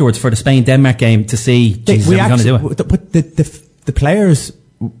panic afterwards for the Spain-Denmark game to see, Jesus, are we going to do it? But the players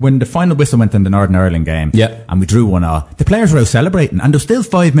when the final whistle went in the Northern Ireland game, and we drew 1-1, the players were out celebrating, and there was still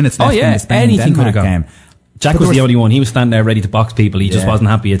 5 minutes left in the Spain-Denmark could have gone. game. Jack was the only one. He was standing there ready to box people. He just wasn't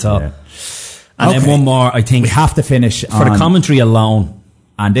happy at all. And then one more, I think. We have to finish for the commentary alone.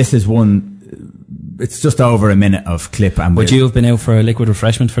 And this is one, it's just over a minute of clip. And would you have been out for a liquid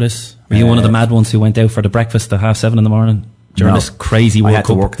refreshment for this? Were you one of the mad ones who went out for the breakfast at 7:30 in the morning? During this crazy World Cup. I had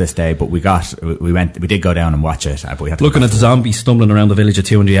to work this day, but we did go down and watch it. But we had to looking at the zombies stumbling around the village at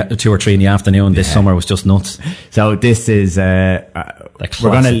 2 or 3 in the afternoon this summer was just nuts. So this is, we're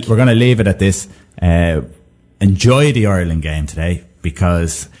gonna leave it at this. Enjoy the Ireland game today,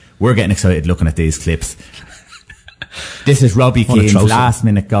 because we're getting excited looking at these clips. This is Robbie Keane's last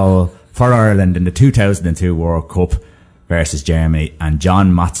minute goal for Ireland in the 2002 World Cup versus Germany, and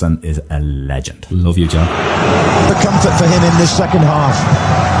John Motson is a legend. Love you, John. The comfort for him in this second half.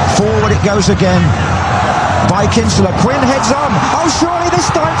 Forward it goes again by Kinsella. Quinn heads on. Oh, surely this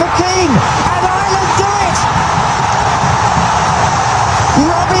time for Keane, and Ireland do it.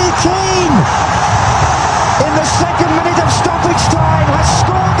 Robbie Keane, in the second minute of stoppage time, has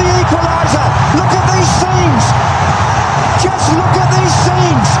scored the equaliser. Look at these scenes. Just look at these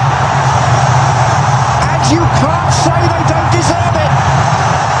scenes. And you can't say they don't deserve it.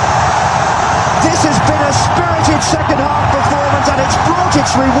 This has been a spirited second half performance, and it's brought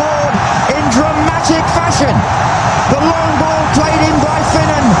its reward in dramatic fashion. The long ball played in by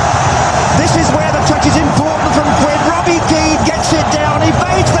Finnan. This is where the touch is important from Quinn. Robbie Keane gets it down. He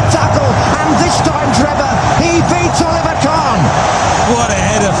evades the tackle, and this time Trevor, he beats Oliver Kahn. What a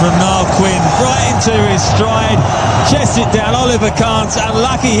header from Niall Quinn, right into his stride, chests it down. Oliver Kahn's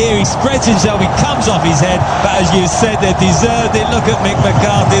unlucky here, he spreads himself, he comes off his head, but as you said, they deserved it. Look at Mick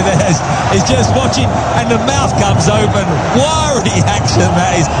McCarthy there, he's just watching, and the mouth comes open. What a reaction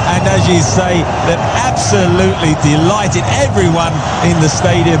that is, and as you say, they've absolutely delighted everyone in the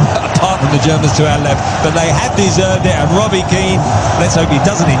stadium, apart from the Germans to our left, but they have deserved it. And Robbie Keane, let's hope he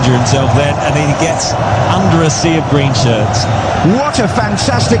doesn't injure himself then, and he gets under a sea of green shirts. What a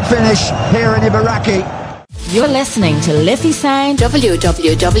fantastic finish here in Ibaraki. You're listening to Liffey Sound.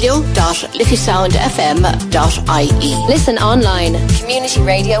 www.liffeysoundfm.ie. Listen online. Community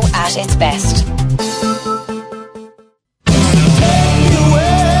radio at its best.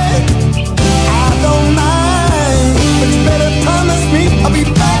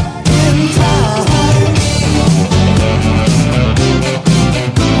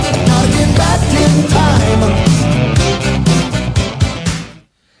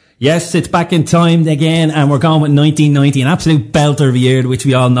 Yes, it's back in time again, and we're going with 1990, an absolute belter of a year, which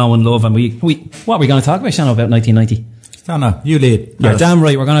we all know and love. And what are we going to talk about, Shannon, about 1990? I don't know. You lead. You're damn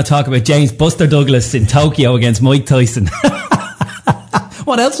right. We're going to talk about James Buster Douglas in Tokyo against Mike Tyson.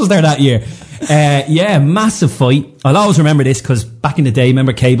 What else was there that year? Massive fight. I'll always remember this because back in the day,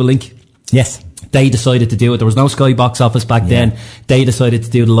 remember Cable Link? Yes. They decided to do it. There was no Sky box office back then. They decided to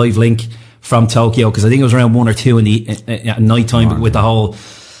do the live link from Tokyo because I think it was around 1 or 2 in the night time with the whole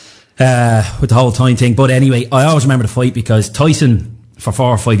time thing. But anyway, I always remember the fight because Tyson, for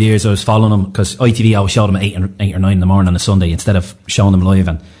 4 or 5 years, I was following him because ITV always showed him at 8 or 9 in the morning on a Sunday instead of showing him live.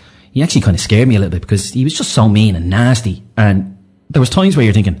 And he actually kind of scared me a little bit because he was just so mean and nasty. And there was times where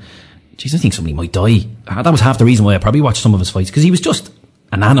you're thinking, geez, I think somebody might die. That was half the reason why I probably watched some of his fights, because he was just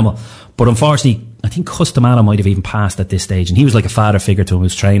an animal. But unfortunately, I think Customano might have even passed at this stage, and he was like a father figure to him,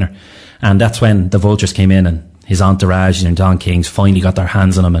 his trainer. And that's when the Vultures came in and his entourage and Don Kings finally got their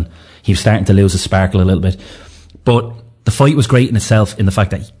hands on him, and he was starting to lose his sparkle a little bit. But the fight was great in itself in the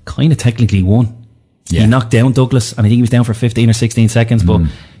fact that he kind of technically won. Yeah. He knocked down Douglas, and I think he was down for 15 or 16 seconds. But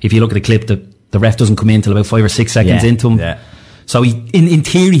if you look at the clip, the ref doesn't come in until about 5 or 6 seconds into him. Yeah. So he, in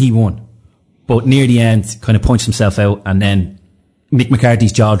theory, he won. But near the end, kind of punched himself out, and then Mick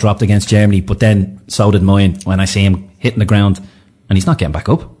McCarthy's jaw dropped against Germany, but then so did mine when I see him hitting the ground, and he's not getting back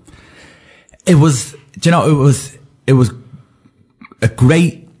up. It was, it was a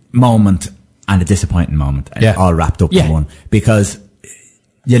great moment and a disappointing moment, all wrapped up in one, because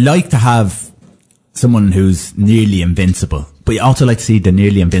you like to have someone who's nearly invincible, but you also like to see the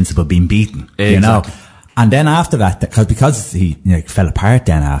nearly invincible being beaten, you know. And then after that, because he fell apart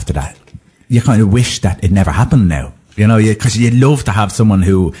then after that, you kind of wish that it never happened now. You know, because you'd love to have someone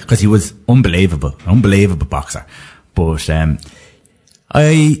because he was unbelievable boxer. But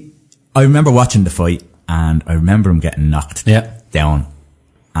I remember watching the fight, and I remember him getting knocked down.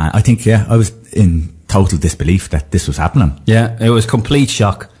 And I think, I was in total disbelief that this was happening. Yeah, it was complete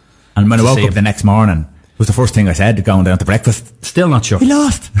shock. And when I woke up the next morning, it was the first thing I said going down to breakfast. Still not sure. He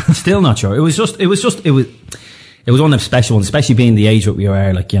lost. Still not sure. It was it was one of them special ones, especially being the age that we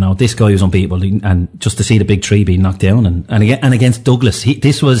were. Like, you know, this guy was unbeatable, and just to see the big three being knocked down, and against Douglas,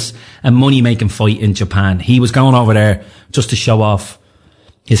 this was a money making fight in Japan. He was going over there just to show off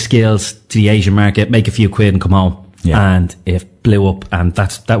his skills to the Asian market, make a few quid, and come home. Yeah. And it blew up, and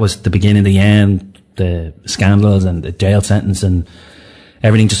that was the beginning, the end, the scandals and the jail sentence, and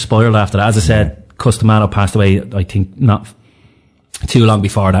everything just spiraled after that. As I said, Customato passed away, I think, not too long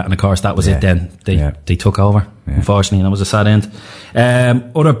before that, and of course that was it then. They took over, unfortunately, and that was a sad end.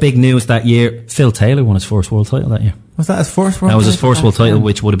 Other big news that year, Phil Taylor won his first world title that year. Was that his first world title? That was his first world title,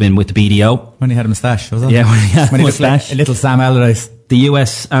 which would have been with the BDO. When he had a moustache, was it? Yeah, when he had a moustache. Like a little Sam Allardyce. The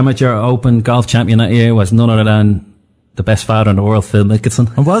US Amateur Open golf champion that year was none other than the best father in the world, Phil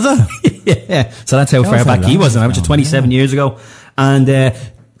Mickelson. And was it? Yeah. So that's how far back he was an amateur, 27 years ago. And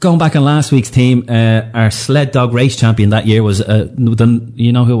going back on last week's team, our sled dog race champion that year was,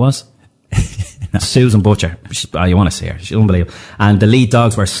 you know who it was? No. Susan Butcher. You want to see her. She's unbelievable. And the lead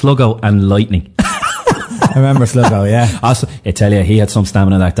dogs were Sluggo and Lightning. I remember Sluggo, yeah. Also, I tell you, he had some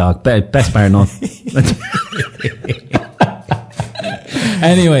stamina, that dog. Best bar none.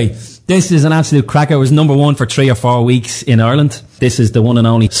 Anyway, this is an absolute cracker. It was number one for 3 or 4 weeks in Ireland. This is the one and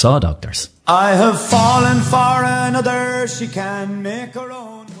only Saw Doctors. I have fallen for another, she can make her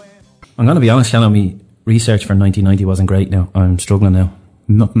own way. I'm going to be honest, Shannon, my research for 1990 wasn't great now. I'm struggling now.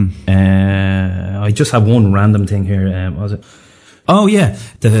 Nothing. I just have one random thing here. What was it? Oh, yeah.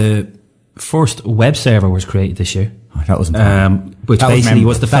 The first web server was created this year. Oh, that was which that basically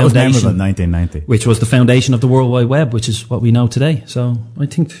was the foundation. That was 1990. Which was the foundation of the World Wide Web, which is what we know today. So I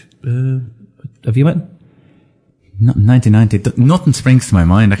think, have you met? No, 1990. Nothing springs to my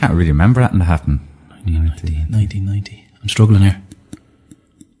mind. I can't really remember that happened. 1990. I'm struggling here.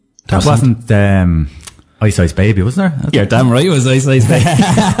 That wasn't Ice Ice Baby, was there? You're damn right it was Ice Ice Baby.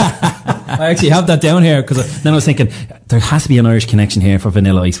 I actually have that down here because then I was thinking there has to be an Irish connection here for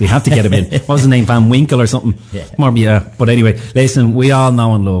Vanilla Ice. We have to get him in. What was his name? Van Winkle or something? Yeah. But anyway, listen, we all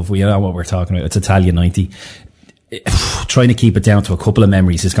know and love. We know what we're talking about. It's Italia 90. Trying to keep it down to a couple of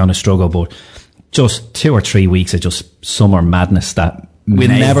memories is going to struggle, but just 2 or 3 weeks of just summer madness that will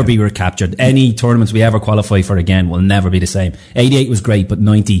never be recaptured. Any tournaments we ever qualify for again will never be the same. 88 was great, but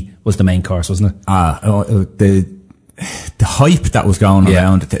 90 was the main course, wasn't it? The hype that was going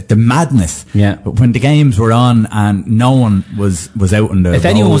around, the madness. Yeah. But when the games were on and no one was out in the If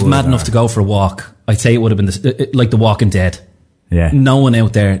anyone was mad enough to go for a walk, I'd say it would have been like The Walking Dead. Yeah. No one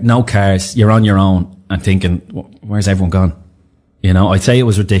out there, no cars, you're on your own and thinking, where's everyone gone? You know, I'd say it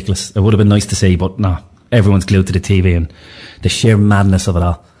was ridiculous. It would have been nice to see, but no, everyone's glued to the TV and the sheer madness of it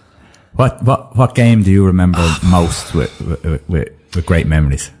all. What game do you remember most with great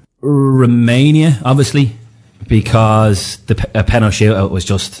memories? Romania, obviously, because a penalty shootout was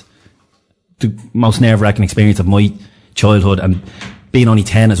just the most nerve-wracking experience of my childhood, and being only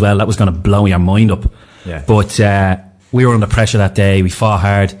 10 as well, that was going to blow your mind up. Yeah. But we were under pressure that day. We fought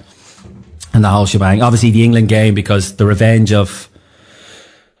hard and the whole shebang. Obviously the England game, because the revenge of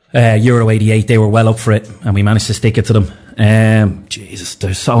Euro 88, they were well up for it and we managed to stick it to them. Jesus,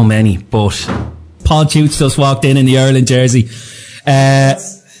 there's so many. But Paul Tuite just walked in the Ireland jersey.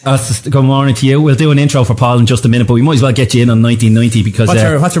 Good morning to you. We'll do an intro for Paul in just a minute, but we might as well get you in on 1990 because...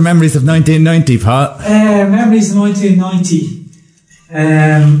 What's your memories of 1990, Paul? Memories of 1990.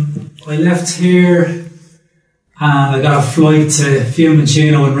 I left here and I got a flight to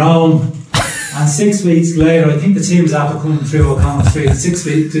Fiumicino in Rome, and 6 weeks later, I think the team was after coming through O'Connell Street. 6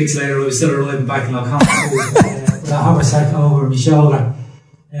 weeks later I was still arriving back in O'Connell Street with a haversack over my shoulder.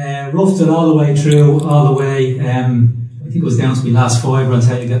 Roughed it all the way through, all the way. I think it was down to my last fibre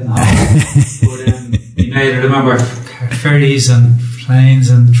until you get in the house. But we made it. I remember ferries and planes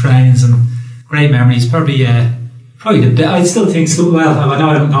and trains and great memories. Probably the best. I still think, well, I know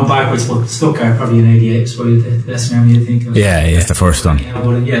I haven't gone backwards, but Stuttgart probably in 88 was probably the best memory I think of. Yeah, it's the first one.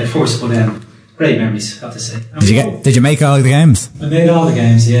 The first one. Great memories, I have to say. Did you make all the games? I made all the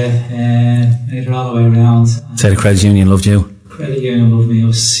games, yeah. Made it all the way around. Say the Credit Union loved you. Credit Union loved me. I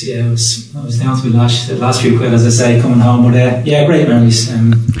was down to my last few quid, as I say, coming home. But great memories.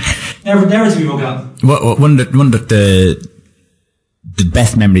 Never to be mug out. One of the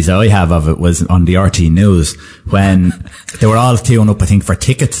best memories I have of it was on the RT News when they were all queuing up, I think, for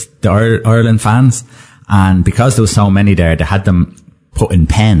tickets, the Ireland fans, and because there was so many there, they had them put in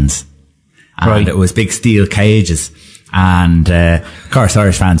pens, and it was big steel cages, and of course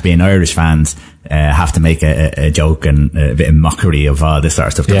Irish fans being Irish fans have to make a joke and a bit of mockery of all this sort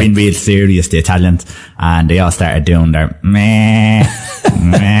of stuff. They're being real serious, the Italians, and they all started doing their meh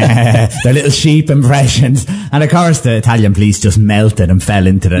Their little sheep impressions. And of course the Italian police just melted and fell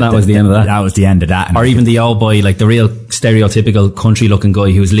into it. That was the end of that. That was the end of that. Or even the old boy, like the real stereotypical country looking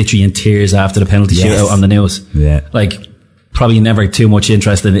guy who was literally in tears after the penalty shootout on the news. Yeah. Like, probably never too much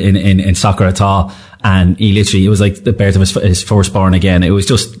interested in soccer at all. And he literally, it was like the birth of his firstborn again. It was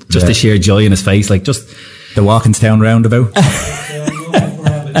just the sheer joy in his face. Like, just the Walkinstown roundabout.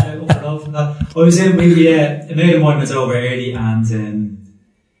 I was in with a mate of mine was over early, and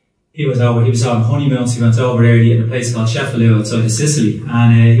he was on honeymoons. He went over early at a place called Sheffield outside of Sicily,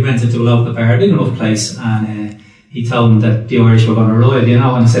 and he went into a local bar, big enough place, and he told him that the Irish were going to arrive, you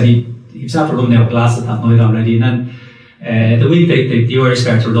know, and he said he was after running out of glasses that night already, and then the week the Irish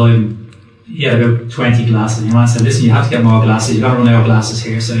started arriving, he had about 20 glasses, and your man said, listen, you have to get more glasses, you're going to run out of glasses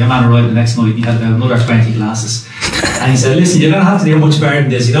here. So your man arrived the next night and he had about another 20 glasses. And he said, listen, you're going to have to do much better than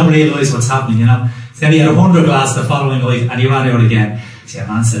this, you don't realise what's happening, you know. So then he had 100 glasses the following night and he ran out again. So your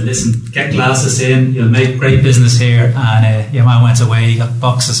man said, listen, get glasses in, you'll make great business here. And your man went away, he got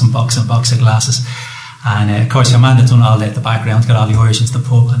boxes and boxes and boxes of glasses. And of course your man had done all that, the background, got all the Irish into the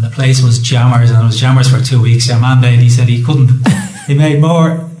pub, and the place was jammers, and it was jammers for 2 weeks. Your man made, he said he made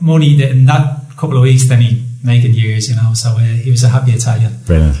more money in that couple of weeks than he made in years, you know, so he was a happy Italian.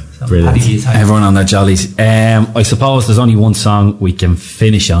 Brilliant. So brilliant. Everyone on their jollies. I suppose there's only one song we can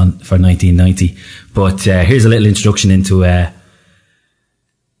finish on for 1990, but here's a little introduction into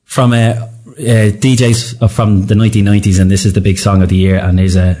from DJs from the 1990s, and this is the big song of the year, and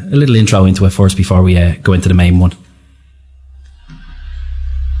there's a little intro into it first before we go into the main one.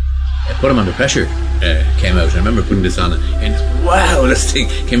 Put 'Em Under Pressure came out. I remember putting this on and wow, this thing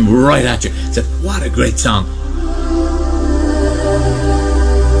came right at you. I said, what a great song.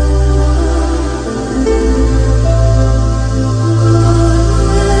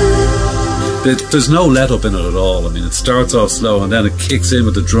 There's no let up in it at all. I mean, it starts off slow and then it kicks in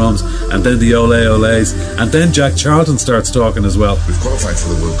with the drums and then the ole oles, and then Jack Charlton starts talking as well. We've qualified for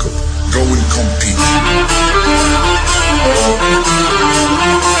the World Cup. Go and compete.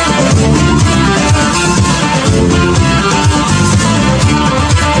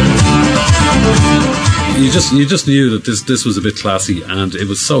 You just knew that this was a bit classy, and it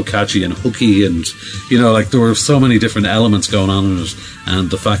was so catchy and hooky, and you know, like there were so many different elements going on in it, and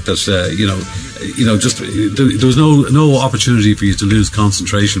the fact that just there was no opportunity for you to lose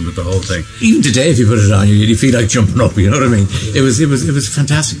concentration with the whole thing. Even today, if you put it on, you feel like jumping up. You know what I mean? It was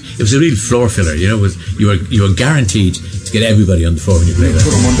fantastic. It was a real floor filler. You know, you were guaranteed to get everybody on the floor when you played that.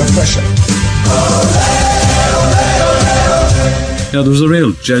 Put 'em under pressure. You know, there was a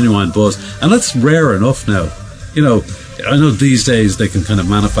real genuine buzz, and that's rare enough now. You know, I know these days they can kind of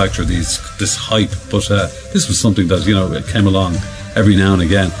manufacture this hype, but this was something that, you know, it came along every now and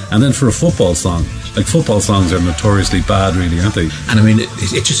again. And then for a football song, like football songs are notoriously bad, really, aren't they? And I mean,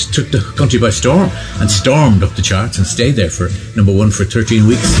 it just took the country by storm and stormed up the charts and stayed there for number one for 13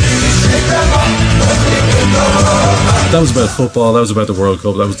 weeks. That was about football. That was about the World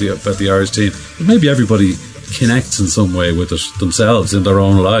Cup. That was about the Irish team. But maybe everybody connects in some way with it themselves in their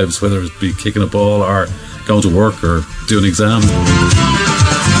own lives, whether it be kicking a ball or going to work or doing exams.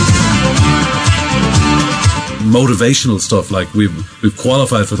 Motivational stuff like we've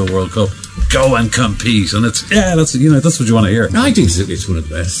qualified for the World Cup, go and compete, and that's what you want to hear. No, I think it's one of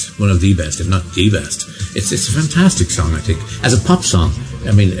the best, if not the best. It's a fantastic song, I think, as a pop song.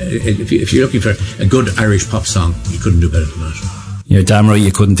 I mean, if you're looking for a good Irish pop song, you couldn't do better than that. You're damn right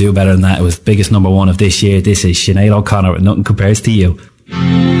you couldn't do better than that. It was biggest number one of this year. This is Sinead O'Connor with Nothing Compares to You.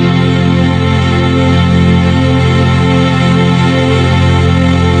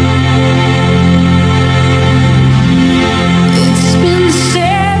 It's been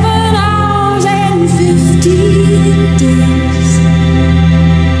 7 hours and 15 days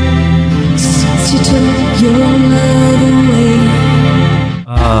since you took your love away.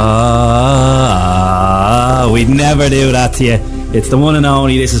 We'd never do that to you. It's the one and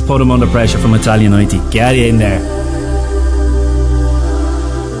only. This is Put 'Em Under Pressure from Italian 90. Get in there.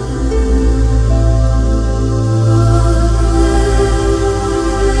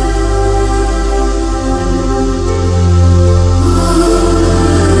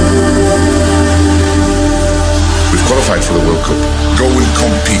 We've qualified for the World Cup. Go and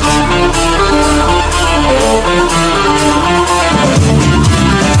compete.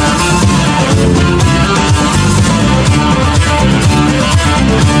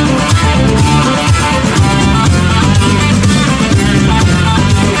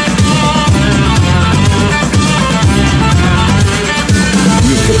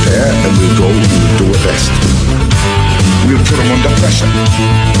 And we'll go and we'll do our best. We'll put them under pressure.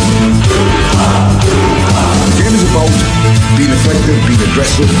 The game is always about being effective, being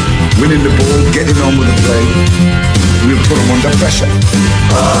aggressive, winning the ball, getting on with the play. We'll put them under pressure.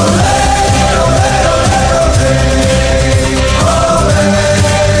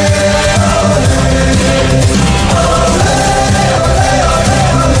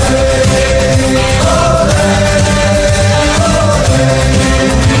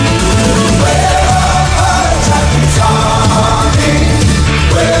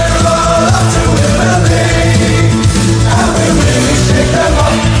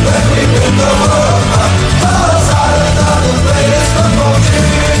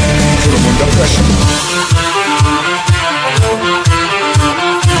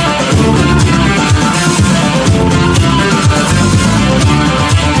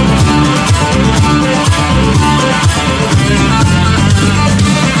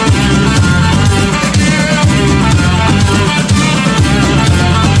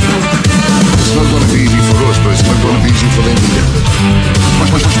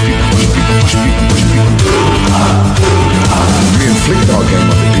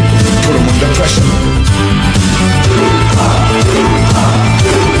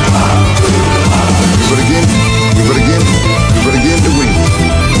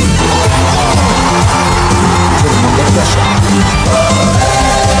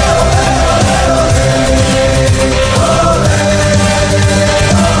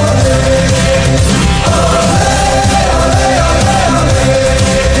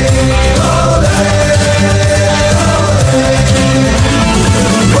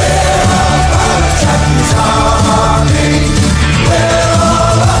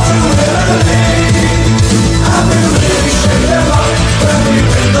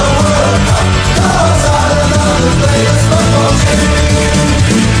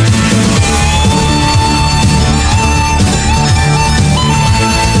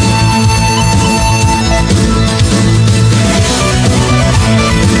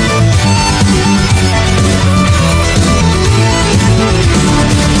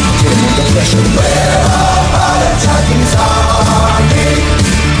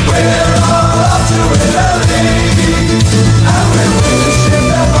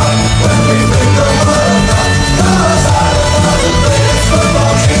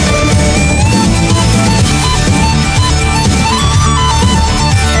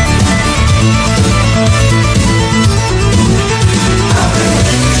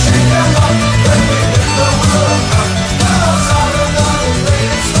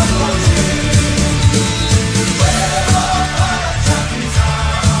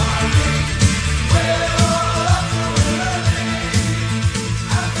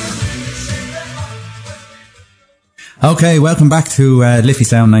 Okay, welcome back to Liffey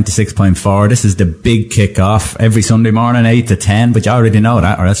Sound 96.4. This is the big kick-off every Sunday morning, 8 to 10, but you already know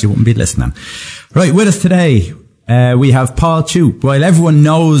that, or else you wouldn't be listening. Right, with us today, we have Paul Tuite. While everyone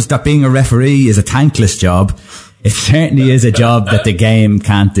knows that being a referee is a thankless job, it certainly is a job that the game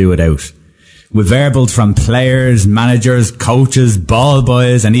can't do without. We've verbaled from players, managers, coaches, ball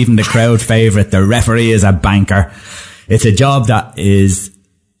boys, and even the crowd favourite, the referee is a banker. It's a job that is,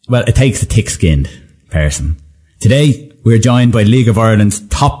 well, it takes a thick-skinned person. Today, we're joined by League of Ireland's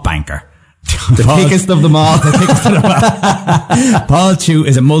top banker. The thickest of them all. The thickest of them all. Paul Tuite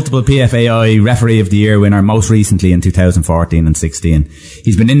is a multiple PFAI Referee of the Year winner, most recently in 2014 and 16.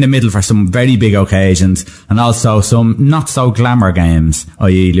 He's been in the middle for some very big occasions and also some not so glamour games,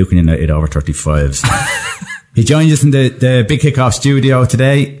 i.e. looking in at over 35s. He joins us in the Big Kickoff studio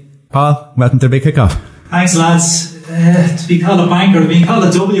today. Paul, welcome to the Big Kickoff. Thanks, lads. To be called a banker, being called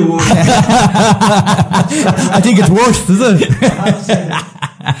a W word. I think it's worse, is it?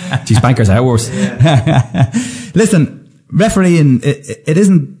 These bankers are worse. Yeah. Listen, refereeing, it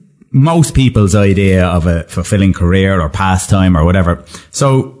isn't most people's idea of a fulfilling career or pastime or whatever.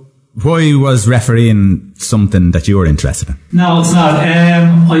 So why was refereeing something that you were interested in? No, it's not.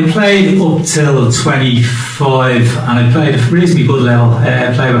 I played up till 25 and I played at a reasonably good level.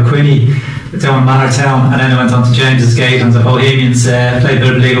 I played with Quinny down in Manortown, and then I went on to James's Gate and the Bohemians, played a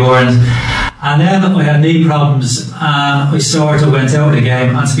bit of League of Ireland, and then I had knee problems and I sort of went out of the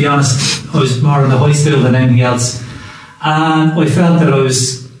game, and to be honest I was more on the high stool than anything else, and I felt that I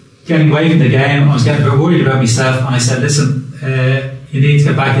was getting away from the game. I was getting a bit worried about myself, and I said, listen, you need to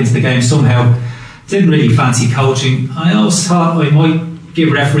get back into the game somehow. Didn't really fancy coaching. I always thought I might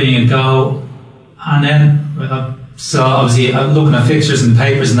give refereeing a go, and then so obviously I'm looking at fixtures and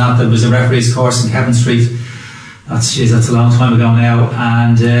papers and that there was a referee's course in Kevin Street. That's a long time ago now,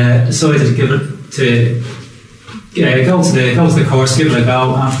 and decided to go to the course, give it a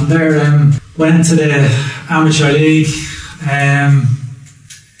go, and from there went to the amateur league.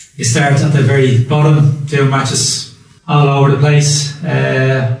 you start at the very bottom, doing matches all over the place.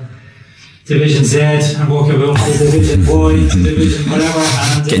 Division Z and work your way up to Division Y, to Division whatever.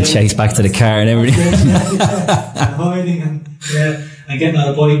 And, getting chased back to the car and everything. and hiding and getting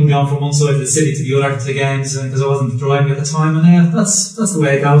on a bike and going from one side of the city to the other to the games, because I wasn't driving at the time. And that's the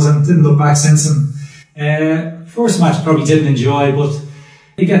way it goes, and didn't look back since. And first match probably didn't enjoy, but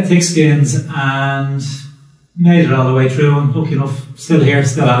you get thick skins and made it all the way through, and lucky enough, still here,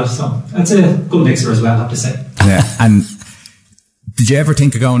 still out. So that's a good mixer as well, I have to say. Yeah, and did you ever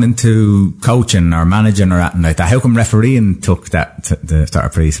think of going into coaching or managing or anything like that? How come refereeing took that the sort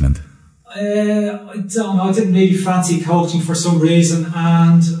of precedent? I don't know, I didn't really fancy coaching for some reason,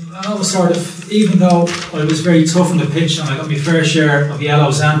 and I was sort of, even though I was very tough on the pitch and I got my fair share of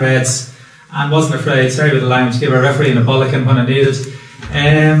yellows and reds and wasn't afraid, sorry with the language, to give a referee in a bollocking when I needed.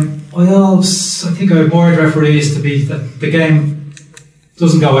 I think I admired referees to be that the game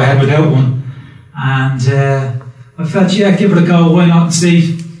doesn't go ahead without one, and I felt, yeah, give it a go, why not, and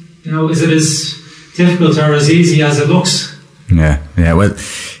see, is it as difficult or as easy as it looks? Yeah, well,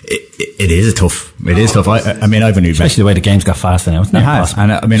 it is tough. It is tough. I mean, I've only especially the way the game's got faster now. It's not possible.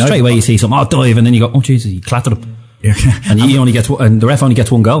 And I mean, straight away you see something, dive, and then you go, oh Jesus, you clattered up, and and the ref only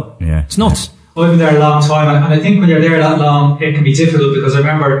gets one goal. Yeah, it's nuts. I've been there a long time, and I think when you're there that long, it can be difficult, because I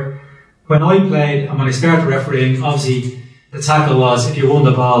remember when I played and when I started refereeing, obviously the tackle was, if you won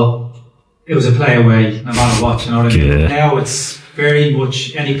the ball, it was a play away, no matter what, you know what I mean? Yeah. Now it's very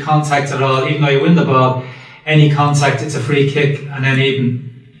much any contact at all, even though you win the ball, any contact, it's a free kick, and then even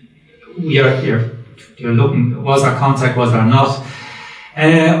you're looking, was there contact, was there not?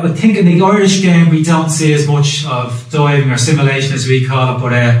 I think in the Irish game we don't see as much of diving or simulation as we call it,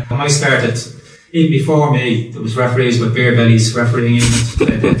 but when I started, even before me, there was referees with beer bellies refereeing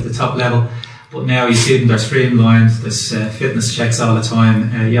even at the top level. But now you see them, they're streamlined, there's fitness checks all the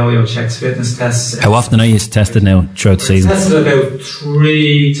time, yo-yo checks, fitness tests. How often are you tested now throughout the season? Tested about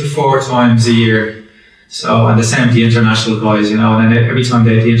 3 to 4 times a year. So, and the same with the international guys, and then every time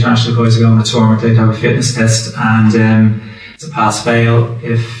the international guys go on a tournament, they'd have a fitness test, and it's a pass-fail.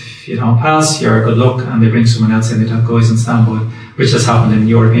 If you don't pass, you're good luck, and they bring someone else in, they'd have guys on standby, which has happened in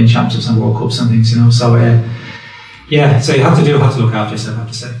European Championships and World Cups and things, So, so you have to look after yourself, I have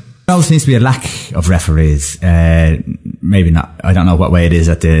to say. There always seems to be a lack of referees. Maybe not, I don't know what way it is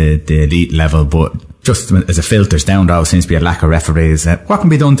at the elite level, but just as it filters down, there always seems to be a lack of referees. What can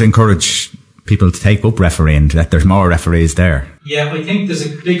be done to encourage people to take up refereeing, that there's more referees there? Yeah, I think there's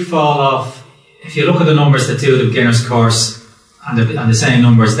a big fall off. If you look at the numbers that do the beginner's course and the same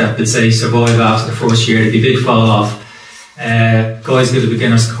numbers that would say survive after the first year, there'd be a big fall off. Guys do the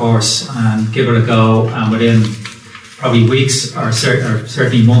beginner's course and give it a go, and within probably weeks or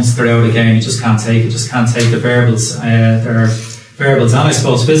certainly months they're out of the game. You just can't take it. Just can't take the variables. There are variables and I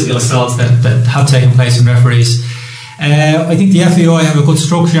suppose physical assaults that have taken place in referees. I think the FAI have a good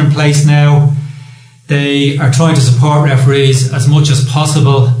structure in place now. They are trying to support referees as much as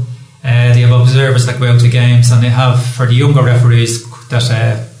possible. They have observers that go out to games, and they have, for the younger referees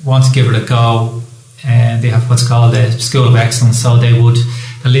that want to give it a go, and they have what's called a School of Excellence. So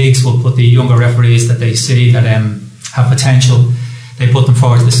the leagues will put the younger referees that they see that have potential, they put them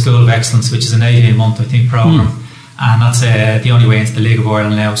forward to the School of Excellence, which is an 18-month, I think, programme, and that's the only way into the League of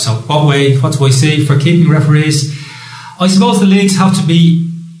Ireland now. So what do I see for keeping referees? I suppose the leagues have to be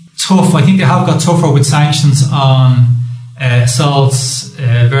tough. I think they have got tougher with sanctions on assaults,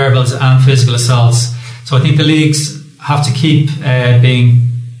 verbals and physical assaults. So I think the leagues have to keep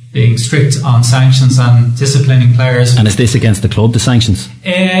being strict on sanctions and disciplining players. And is this against the club, the sanctions?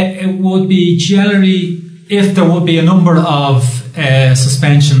 It would be generally, if there would be a number of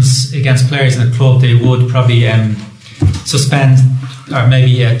suspensions against players in the club, they would probably suspend or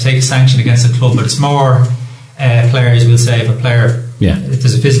maybe take a sanction against the club. But it's more players will say, if a player, if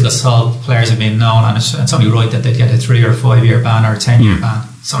there's a physical assault, players have been known, and it's only right that they'd get a 3 or 5 year ban or a 10-year ban.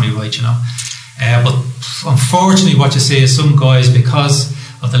 It's only right, but unfortunately what you see is some guys, because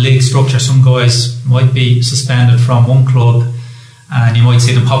of the league structure, some guys might be suspended from one club and you might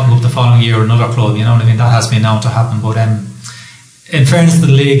see them popping up the following year in another club, you know what I mean? That has been known to happen. But in fairness to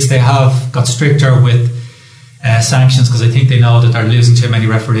the leagues, they have got stricter with sanctions, because I think they know that they're losing too many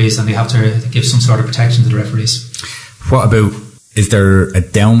referees and they have to give some sort of protection to the referees. What about, is there a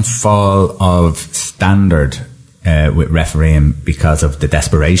downfall of standard with refereeing because of the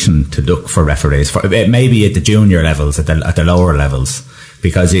desperation to look for referees, maybe at the junior levels, at the lower levels?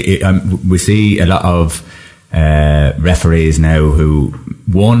 Because we see a lot of referees now who,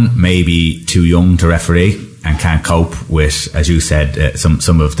 one, may be too young to referee and can't cope with, as you said,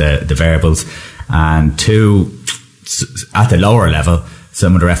 some of the variables, and two, at the lower level,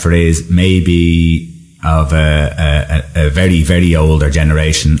 some of the referees maybe of a very, very older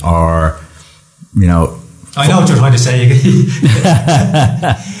generation, or, you know, I know what you're trying to say.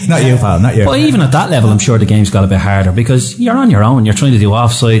 Not you, pal, not you. But even at that level, I'm sure the game's got a bit harder, because you're on your own, you're trying to do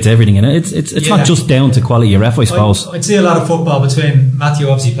offsides, everything, and it's not just down to quality of ref, I suppose. I'd see a lot of football between Matthew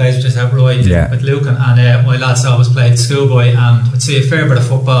obviously plays with just Roy with Lucan, and my lads always played schoolboy, and I'd see a fair bit of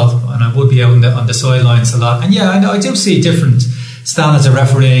football, and I would be out on the sidelines a lot. And I do see different standards of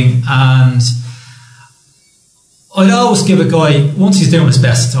refereeing, and I'd always give a guy, once he's doing his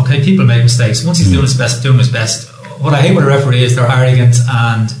best, okay, people make mistakes, once he's doing his best. What I hate with a referee is they're arrogant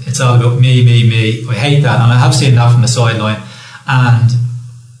and it's all about me. I hate that, and I have seen that from the sideline, and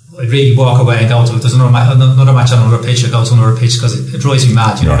I'd really walk away and go to, if there's another match on another pitch, I go to another pitch, because it drives me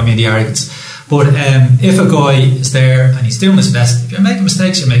mad, you know what I mean, the arrogance. But if a guy is there and he's doing his best, if you're making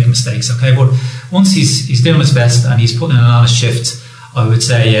mistakes, you're making mistakes, okay, but once he's doing his best and he's putting in an honest shift, I would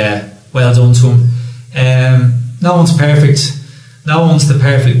say well done to him. No one's perfect. No one's the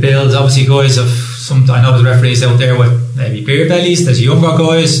perfect build. Obviously, guys I know there's referees out there with maybe beer bellies. There's younger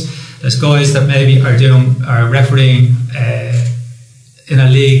guys. There's guys that maybe are refereeing in a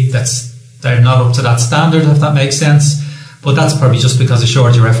league they're not up to that standard, if that makes sense. But that's probably just because of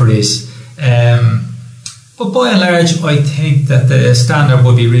shortage of referees. But by and large, I think that the standard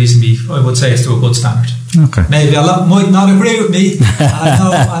would be reasonably, I would say it's to a good standard. Okay. Maybe a lot might not agree with me, and I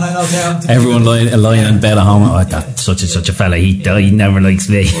know everyone lying in bed at home, that's such a fella, he never likes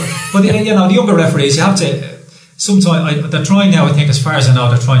me. But the younger referees, you have to, sometimes they're trying now, I think, as far as I know,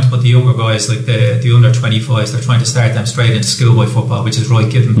 they're trying to put the younger guys, like the under 25s, they're trying to start them straight into schoolboy football, which is right,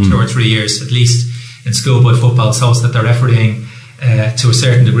 give them 2 or 3 years at least in schoolboy football, so that they're refereeing to a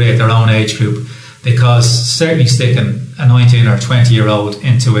certain degree at their own age group, because certainly sticking a 19 or 20 year old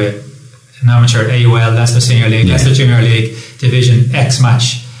into an amateur AUL, Leicester Senior League, Leicester Junior League Division X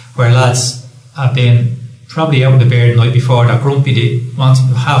match, where lads have been probably out in the beer the night before, they're grumpy, half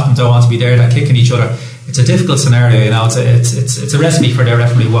of them don't want to be there, they're kicking each other. It's a difficult scenario, you know. It's a recipe for their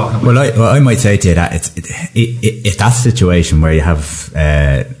referee walking away. Well, I might say to you that it's that situation where you have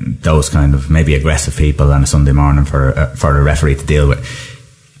those kind of maybe aggressive people on a Sunday morning for a referee to deal with.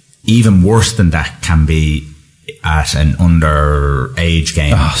 Even worse than that can be at an underage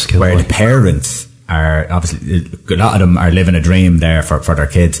game, where the parents are obviously, a lot of them are living a dream there for their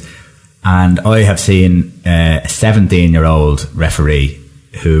kids. And I have seen a 17-year-old referee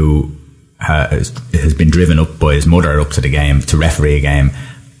who has been driven up by his mother up to the game to referee a game,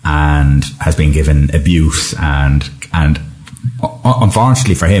 and has been given abuse, and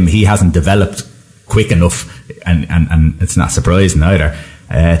unfortunately for him, he hasn't developed quick enough, and it's not surprising either,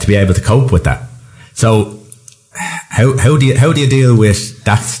 to be able to cope with that. So how do you deal with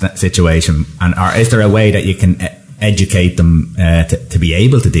that situation, or is there a way that you can educate them to be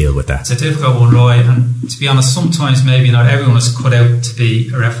able to deal with that? It's a difficult one, Roy, and to be honest, sometimes maybe not everyone is cut out to be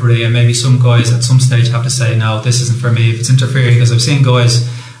a referee, and maybe some guys at some stage have to say, no, this isn't for me if it's interfering, because I've seen guys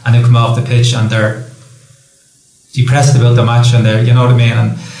and they come off the pitch and they're depressed about the match, and they're, you know what I mean,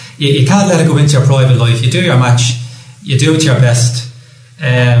 and you can't let it go into your private life. You do your match, you do it your best.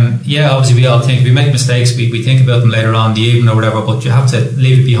 Obviously we all think, we make mistakes, we think about them later on, the evening or whatever, but you have to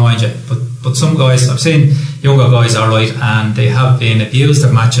leave it behind you. But some guys, I've seen younger guys, alright, and they have been abused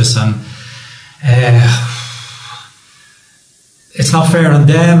at matches, and it's not fair on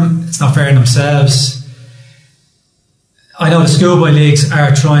them, it's not fair on themselves. I know the schoolboy leagues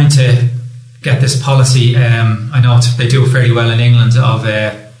are trying to get this policy, I know they do it fairly well in England, of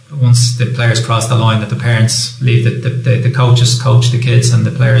once the players cross the line, that the parents leave the coaches coach the kids, and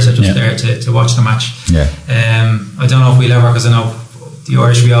the players are just there to watch the match. I don't know if we'll ever, because I know the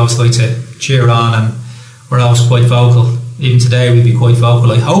Irish, we always like to cheer on, and we're always quite vocal. Even today we'll be quite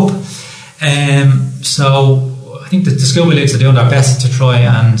vocal, I hope. So I think that the schoolboy leagues are doing their best to try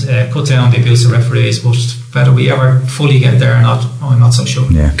and cut down the abuse of referees, but whether we ever fully get there or not, I'm not so sure.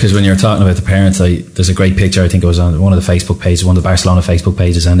 Yeah, because when you're talking about the parents, there's a great picture, I think it was on one of the Facebook pages, one of the Barcelona Facebook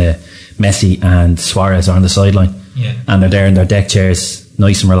pages, and Messi and Suarez are on the sideline, and they're there in their deck chairs,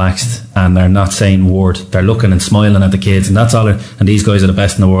 nice and relaxed, and they're not saying a word, they're looking and smiling at the kids, and that's all. And these guys are the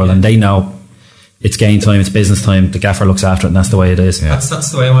best in the world, and they know it's game time, it's business time, the gaffer looks after it, and that's the way it is. That's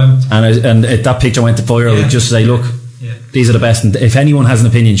the way I went. And that picture went to viral, just say, look, these are the best, and if anyone has an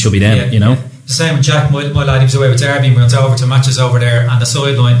opinion, it should be them, you know. The same with Jack, my lad, he was away with Derby, and we went over to matches over there, and the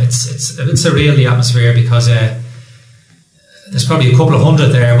sideline, it's a bit surreal, the atmosphere, because there's probably a couple of hundred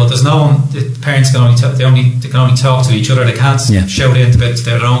there, but there's no one. The parents can only talk to each other. They can't shout into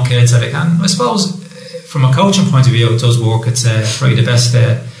their own kids, or they can. I suppose from a coaching point of view, it does work. It's probably the best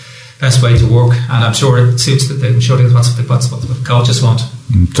best way to work, and I'm sure it suits that's what the coaches want.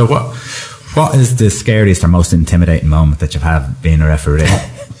 So what is the scariest or most intimidating moment that you've had being a referee?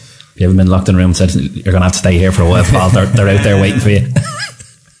 You haven't been locked in a room and said you're going to have to stay here for a while, Paul. They're out there waiting for you.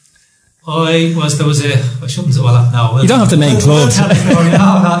 You don't have to name clubs.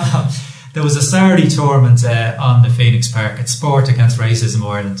 No. There was a Saturday tournament on the Phoenix Park. It's Sport Against Racism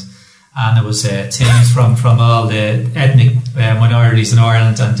Ireland, and there was teams from all the ethnic minorities in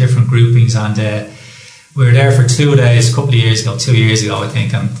Ireland and different groupings, and we were there for 2 days, a couple of years ago, 2 years ago I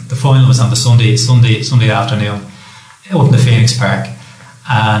think, and the final was on the Sunday afternoon up in the Phoenix Park,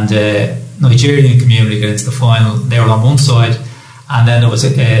 and Nigerian community got into the final. They were on one side, and then there was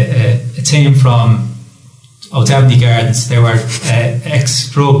a team from O'Devney Gardens. They were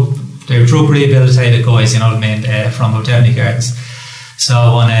they were drug rehabilitated guys, you know what I mean, from O'Devney Gardens. So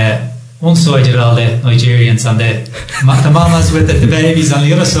on one side you had all the Nigerians and the mamas with the babies. On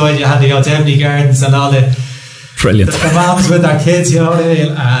the other side you had the O'Devney Gardens and all the brilliant the mums with their kids, you know what I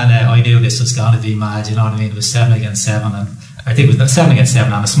mean. And I knew this was going to be mad, you know what I mean. It was 7 against 7, and I think it was 7 against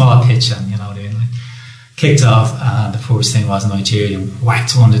 7 on a small pitch, and you know what I mean. Kicked off, and the first thing was Nigerian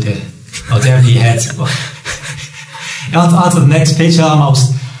whacked one of the O'Devney heads onto the next pitch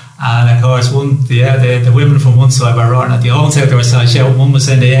almost. And of course, the women from one side were roaring at the own side. They were shouting. One was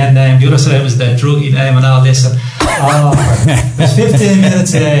saying the end name, the other side was the druggy name, and all this. And it was 15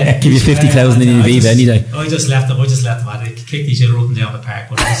 minutes. Give you 50,000 in your Viva any day. I just left them. They kicked each other up and down the park.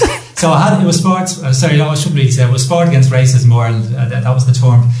 So it was sports. Sorry, no, I shouldn't really say it was Sport Against Racism Ireland. That was the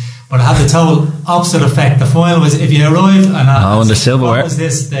term. But it had the total opposite effect. The final was if you arrived and under silverware. What was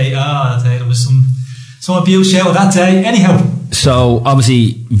this day? There was some abuse show that day. Anyhow. So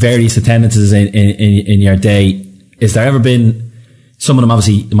obviously various attendances in your day. Is there ever been, some of them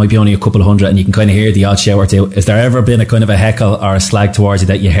obviously it might be only a couple of hundred and you can kind of hear the odd shout or two. Is there ever been a kind of a heckle or a slag towards you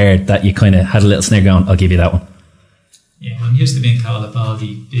that you heard that you kind of had a little sneer going, I'll give you that one? Yeah, well, I'm used to being called a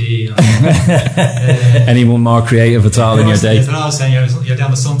baldy B. Anyone more creative at all in your day? They're all saying you're down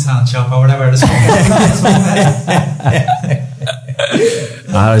the suntan shop or whatever. There's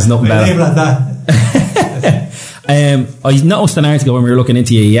nothing better. Leave it at that. I noticed an article when we were looking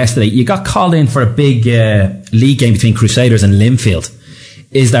into you yesterday. You got called in for a big league game between Crusaders and Linfield.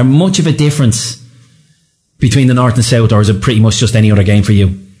 Is there much of a difference between the North and South, or is it pretty much just any other game for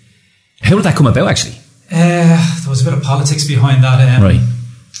you? How did that come about, actually? There was a bit of politics behind that. Right.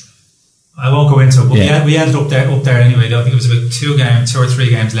 I won't go into it, but we ended up there anyway. I think it was about 2 or 3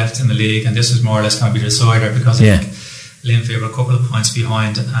 games left in the league, and this was more or less going to be the decider because I think Linfield were a couple of points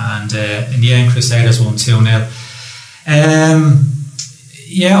behind, and in the end Crusaders won 2-0. I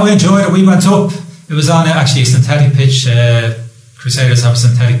enjoyed it. We went up. It was on actually a synthetic pitch. Crusaders have a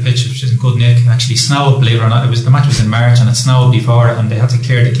synthetic pitch which is in good nick. Actually snowed, believe it or not. The match was in March and it snowed before it, and they had to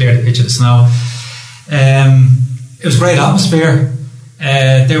clear the pitch of the snow. It was a great atmosphere.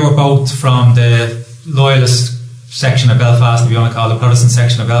 They were both from the loyalist section of Belfast, if you want to call it, the Protestant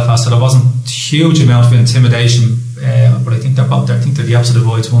section of Belfast, so there wasn't a huge amount of intimidation, but I think they're both there. I think they're the opposite of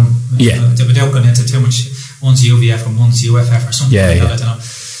voids one. Without going into too much, one's UVF and one's UFF or something like that, I don't know.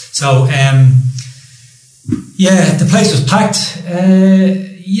 So the place was packed.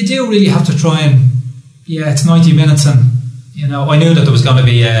 You do really have to try and it's 90 minutes, and you know, I knew that there was going to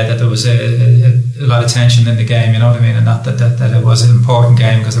be that there was a lot of tension in the game, you know what I mean, and that it was an important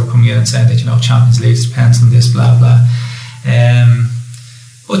game because they were coming in and saying that, you know, Champions League depends on this, blah blah.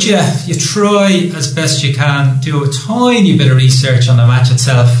 But you try as best you can, do a tiny bit of research on the match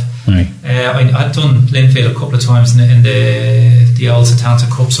itself. Right. I'd done Linfield a couple of times in the old Setanta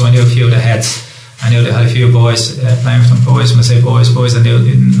Cup, so I knew a few of the heads. I knew they had a few boys playing with them. Boys, when I say boys, I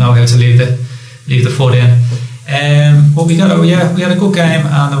know how to leave the foot in. But we had a good game,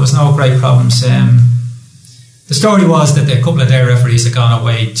 and there was no great problems. The story was that a couple of their referees had gone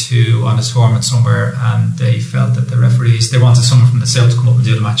away on a tournament somewhere, and they felt that they wanted someone from the south to come up and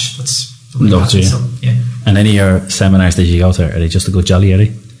do the match. That's the way it happened. So, And any of your seminars that you go to, are they just a good jolly, are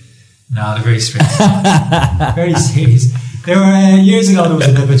they? No, they're very strict. Very serious. There were years ago there was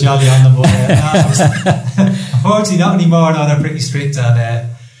a bit of a jolly on them, but unfortunately not anymore. No, they're pretty strict, and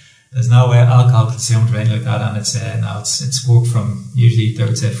there's no alcohol consumed or anything like that. And it's work from usually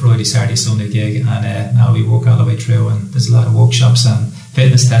it's a Friday, Saturday, Sunday gig, and now we work all the way through. And there's a lot of workshops and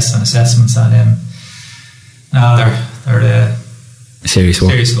fitness tests and assessments, and they're serious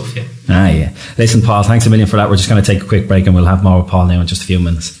work. Serious stuff, yeah. Yeah. Listen, Paul, thanks a million for that. We're just going to take a quick break, and we'll have more with Paul now in just a few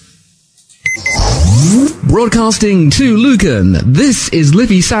minutes. Broadcasting to Lucan, this is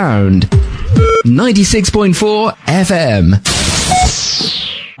Liffey Sound, 96.4 FM.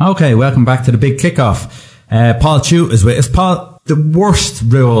 Okay, welcome back to the big kickoff. Paul Tuite is with us. Paul, the worst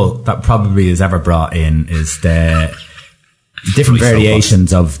rule that probably is ever brought in is the different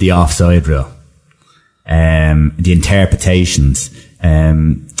variations of the offside rule. The interpretations.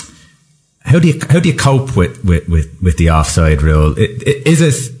 How do you cope with the offside rule?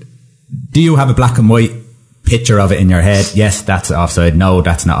 Do you have a black and white picture of it in your head? Yes, that's offside. No,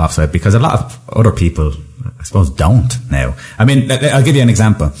 that's not offside. Because a lot of other people, I suppose, don't now. I mean, I'll give you an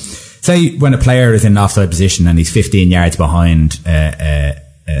example. Say when a player is in an offside position and he's 15 yards behind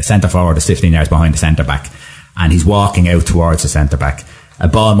centre forward, is 15 yards behind the centre back, and he's walking out towards the centre back. A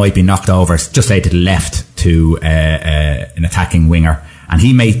ball might be knocked over, just say to the left, to an attacking winger, and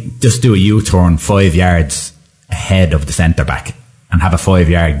he may just do a U-turn 5 yards ahead of the centre back and have a 5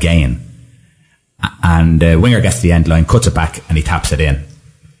 yard gain. And the winger gets to the end line, cuts it back, and he taps it in.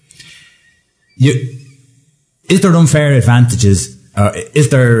 Is there unfair advantages? Is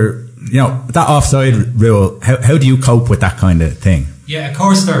there, that offside rule? How do you cope with that kind of thing? Yeah, of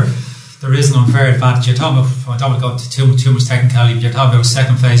course there is an unfair advantage. You're talking about, I don't want to go to too much technicality, but you're talking about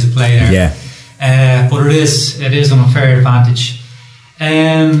second phase of play there. Yeah. But it is an unfair advantage.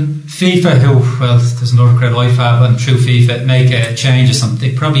 FIFA, there's another crowd, IFAB and through FIFA, make changes.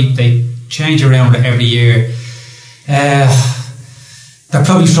 They change around it every year. They're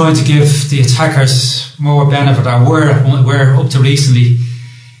probably trying to give the attackers more benefit, or were up to recently.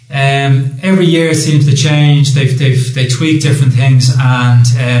 Every year it seems to change. They tweak different things, and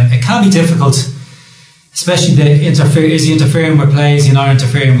it can be difficult, especially is he interfering with play, is he not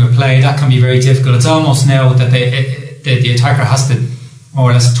interfering with play? That can be very difficult. It's almost now that the attacker has to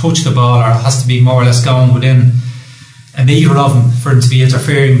more or less touch the ball, or has to be more or less going within a metre of him for him to be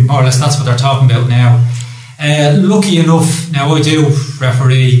interfering, more or less. That's what they're talking about now. Lucky enough, now I do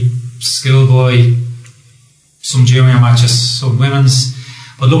referee schoolboy, some junior matches, some women's,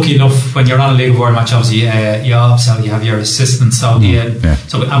 but lucky enough when you're on a League of World match, obviously you have your assistants on the end,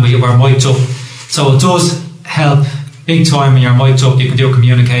 and we're mic'd up, so it does help big time when you're mic'd up. You can do a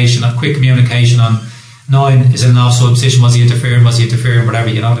quick communication on 9 is in an offside position, was he interfering, whatever,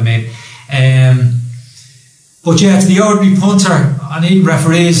 you know what I mean. But yeah, to the ordinary punter and even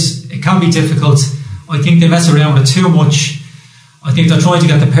referees, it can be difficult. I think they mess around with it too much. I think they're trying to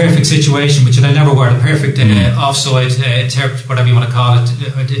get the perfect situation, which they never were, the perfect offside, whatever you want to call it,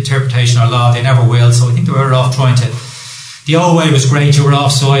 interpretation or law. They never will. So I think they were off trying to. The old way was great. You were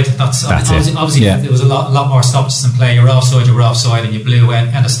offside. That's obviously there was a lot more stoppages in play. You were offside, and you blew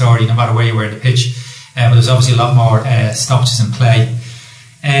end of story, no matter where you were in the pitch. But there's obviously a lot more stoppages in play.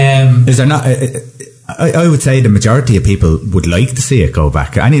 Is there not? I would say the majority of people would like to see it go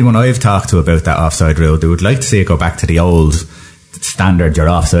back. Anyone I've talked to about that offside rule, they would like to see it go back to the old standard, your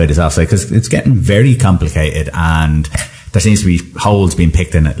offside is offside, because it's getting very complicated and there seems to be holes being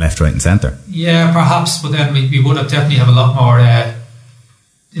picked in it left, right and centre. Yeah, perhaps, but then we would definitely have a lot more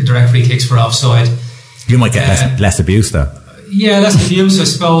indirect free kicks for offside. You might get less abuse though. Yeah, less abuse I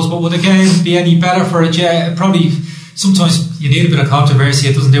suppose, but would the game be any better for it? Yeah, probably. Sometimes you need a bit of controversy.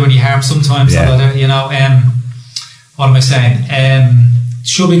 It doesn't do any harm sometimes. What am I saying?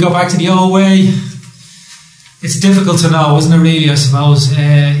 Should we go back to the old way? It's difficult to know, isn't it really, I suppose.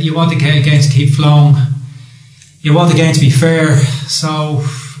 You want the game to keep flowing. You want the game to be fair. So,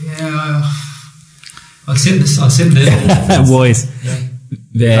 yeah, I'll sit in this. Boys.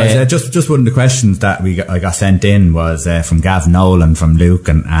 Just one of the questions that I got sent in was from Gav Nolan from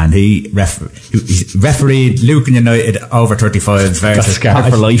Lucan, and he refereed Lucan United over 35s versus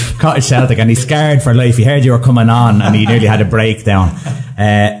Cottage Celtic, and he's scarred for life. He heard you were coming on and he nearly had a breakdown.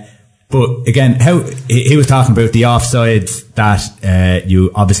 But again, how he was talking about the offsides that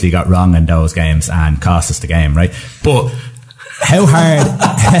you obviously got wrong in those games and cost us the game, right? But how hard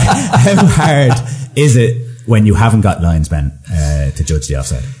is it when you haven't got linesmen to judge the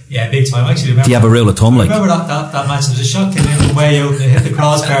offside? Yeah, big time. Actually, do you have a rule of thumb? I remember that match. There was a shot came in from way out, they hit the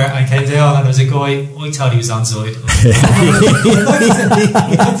crossbar and came down, and there was a guy, I thought he was onside. I'd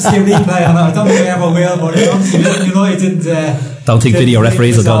like to see a replay on it. I don't think I ever will, but United didn't. Don't think video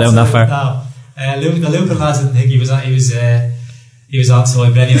referees will go down that far. No, the Lucan lads didn't think he was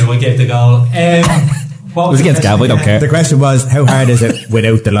onside, but anyway, we gave the goal. It was against Gav, I don't care. The question was, how hard is it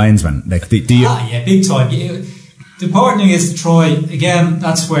without the linesman? Like, do you? Yeah, big time. The important thing is to try, again,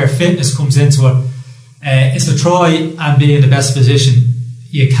 that's where fitness comes into it. It's to try and be in the best position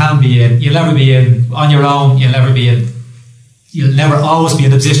you can be in. You'll never be in on your own. You'll never always be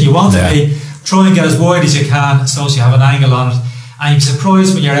in the position you want to be. Try and get as wide as you can so you have an angle on it. And you'll be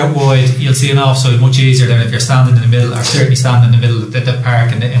surprised when you're out wide, you'll see an offside much easier than if you're standing in the middle, or certainly standing in the middle of the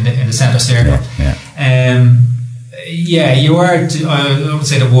park in the centre circle. You are, I wouldn't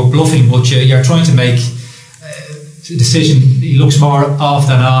say the word bluffing, but you're trying to make decision, he looks more off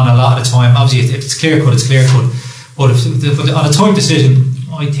than on a lot of the time. Obviously, if it's clear cut, it's clear cut. But on a tight decision,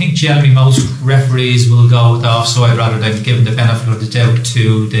 I think generally most referees will go with the offside rather than giving the benefit of the doubt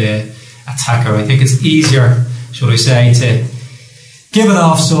to the attacker. I think it's easier, should I say, to give an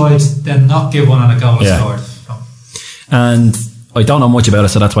offside than not give one on a goal scored. And I don't know much about it,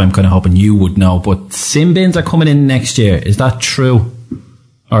 so that's why I'm kind of hoping you would know. But sin bins are coming in next year. Is that true?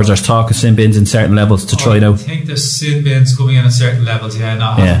 Or is there talk of sin bins in certain levels to try it out? I think there's sin bins coming in at certain levels.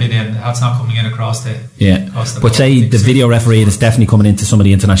 Hasn't been in. That's not coming in across the. Across the but say the video referee is definitely coming into some of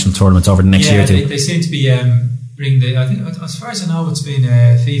the international tournaments over the next year or two. They seem to be bring the. I think as far as I know, it's been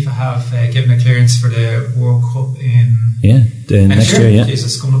FIFA have given a clearance for the World Cup in. The next year. Yeah.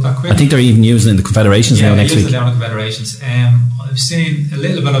 Jesus, coming up that quick. I think they're even using it in the confederations now next week. Yeah, down in the confederations. I've seen a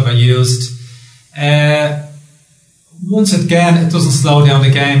little bit of it used. Once again, it doesn't slow down the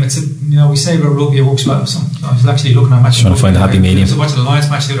game. It's we say about rugby, it works well. I was actually looking at a match. Trying to find a happy medium. I was watching the Lions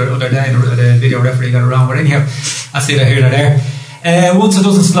match the other day, and the video referee got around. But anyhow, that's either here or there. Once it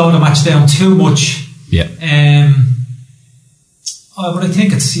doesn't slow the match down too much. Yeah. But I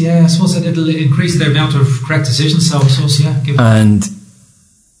think it's I suppose it'll increase the amount of correct decisions. So I suppose and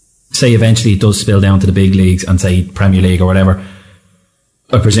say eventually it does spill down to the big leagues and say Premier League or whatever.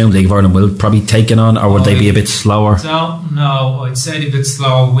 I presume League of Ireland will probably take it on, or would they be a bit slower? No, I'd say they're a bit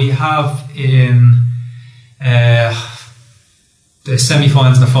slower. We have in the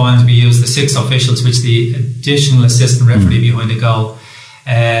semi-finals and the finals, we use the 6 officials, which the additional assistant referee behind the goal.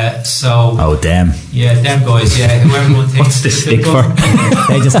 Damn. Yeah, them guys. Yeah, who everyone thinks. What's the stick for?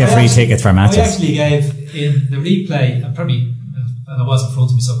 They just get free tickets for matches. I actually gave in the replay, and probably. And it was in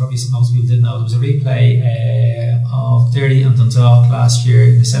front of me, so probably most people didn't know. There was a replay of Derry and Dundalk last year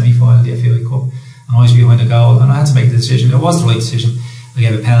in the semi-final of the FA Cup, and I was behind the goal, and I had to make the decision. It was the right decision. I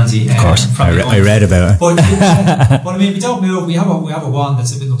gave a penalty. Of course, I read about it. But I mean, we don't move. We have a wand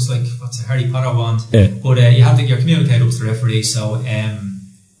that's a bit looks like what's a Harry Potter wand. Yeah. But you have to communicate with the referee. So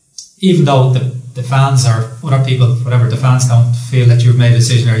even though the fans or other people, whatever, the fans don't feel that you've made a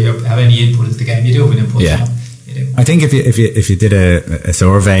decision or you have any input into the game, you do have an input. Yeah. I think if you did a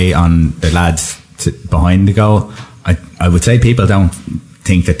survey on the lads behind the goal, I would say people don't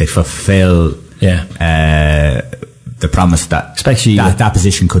think that they fulfil the promise that especially that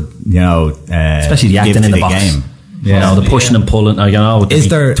position could especially the acting in the box. Game. The pushing and pulling. Is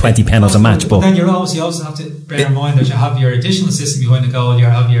there 20 penalties a match? But then you also have to bear in mind that you have your additional assistant behind the goal. You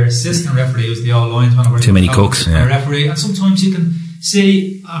have your assistant referee who's the all linesman. Too many cooks. A referee, and sometimes you can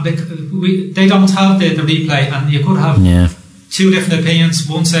see they don't have the replay, and you could have two different opinions.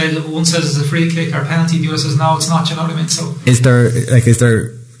 One says it's a free kick or penalty, the other says no, it's not. You know what I mean? So is there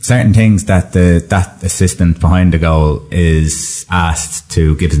certain things that that assistant behind the goal is asked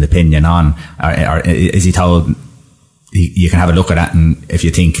to give an opinion on, or is he told you can have a look at that, and if you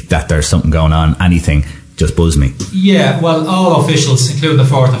think that there's something going on, anything, just buzz me? Yeah, well, all officials, including the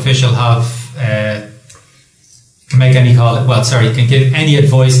fourth official, have can make any call. Can give any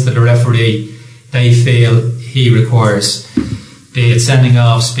advice to the referee they feel he requires, be it sending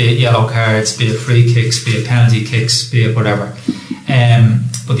offs, be it yellow cards, be it free kicks, be it penalty kicks, be it whatever.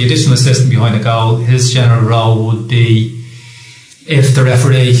 But the additional assistant behind the goal, his general role would be, if the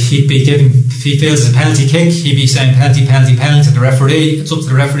referee, if he feels it's a penalty kick, he'd be saying penalty to the referee. It's up to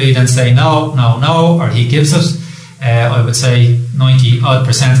the referee then say no, or he gives it. I would say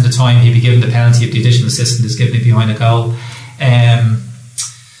 90% of the time he'd be given the penalty if the additional assistant is giving it behind the goal.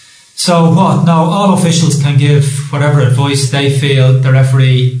 All officials can give whatever advice they feel the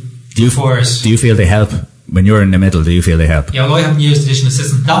referee requires. Do you feel they help? When you're in the middle, do you feel they help? Yeah, well, I haven't used additional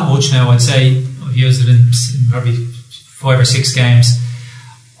assistant that much now. I'd say I've used it in probably 5 or 6 games.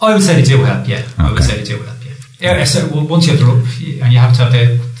 I would say they do help, yeah. Okay. I would say they do help, yeah. Yeah, so once you have and you have to have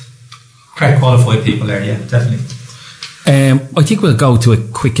the correct qualified people there, yeah, definitely. I think we'll go to a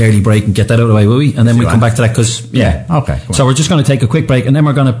quick early break and get that out of the way, will we? And then we'll come back to that because, okay. So we're just going to take a quick break and then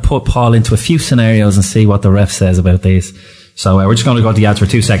we're going to put Paul into a few scenarios and see what the ref says about these. So we're just going to go to the ads for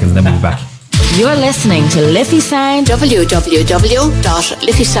 2 seconds and then we'll be back. You're listening to Liffey Sound,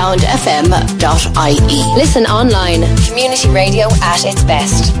 www.liffesoundfm.ie. Listen online, community radio at its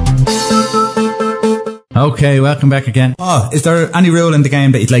best. Okay, welcome back again. Is there any rule in the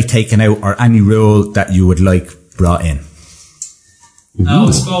game that you'd like taken out, or any rule that you would like brought in? No,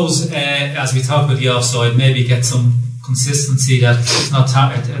 I suppose as we talk about the offside, maybe get some consistency that it's not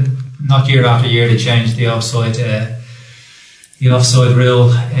year after year to change the offside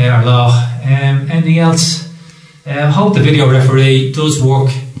rule or law. Anything else? I hope the video referee does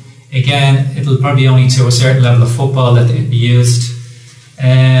work. Again, it'll probably only to a certain level of football that it'll be used.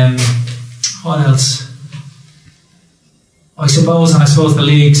 What else? I suppose the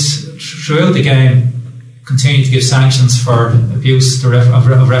leagues throughout the game continue to give sanctions for abuse of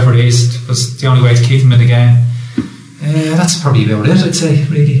referees, because the only way to keep them in the game. That's probably about it, I'd say,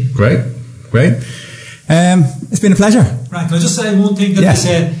 really. Great. It's been a pleasure. Right, can I just say one thing that they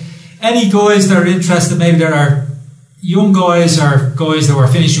said? Any guys that are interested, maybe there are young guys or guys that were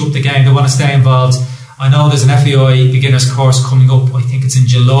finishing up the game that want to stay involved. I know there's an FAI beginners course coming up. I think it's in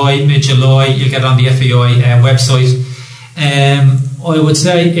mid-July. You'll get on the FAI website. I would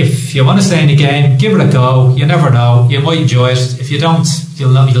say if you want to stay in the game, give it a go. You never know. You might enjoy it. If you don't,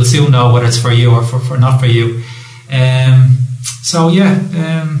 you'll soon know whether it's for you or for not for you.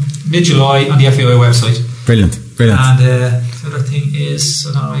 Mid-July on the FAI website. Brilliant. And the other thing is,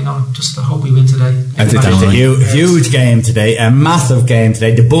 I hope we win today. It's a huge game today, a massive game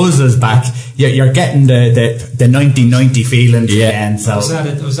today. The buzz is back. You're getting the 1990 feeling again. So I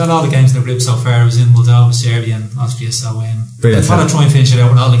was at all the games in the group so far. I was in Moldova, Serbia, and Austria. So brilliant. I'll try and finish it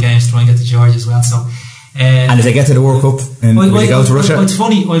out with all the games, try and get to Georgia as well. So and if they get to the World Cup, and will they go to Russia? It's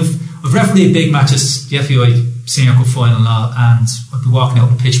funny. I've refereed big matches, the FAI Senior Cup final and all, and I'd be walking out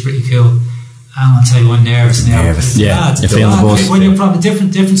on the pitch pretty cool. And I'll tell you, I'm nervous now. You're feeling the buzz. When you're from a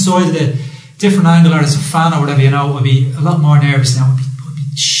different side of the different angle, or as a fan or whatever, I'd be a lot more nervous now. I'd be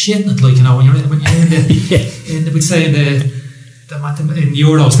shitting it, when you're in the we'd say in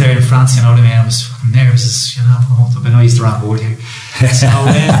Euros there in France, you know what I mean? I was fucking nervous, I've been used the wrong word here. So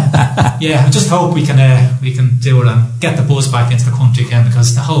I just hope we can do it and get the buzz back into the country again,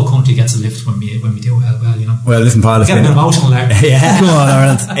 because the whole country gets a lift when we do well. Well, listen, Paul, get a bit emotional there. Come on,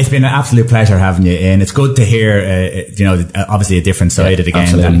 Ireland. It's been an absolute pleasure having you in. It's good to hear, obviously a different side of the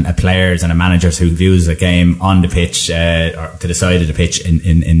game than players and managers who views a game on the pitch or to the side of the pitch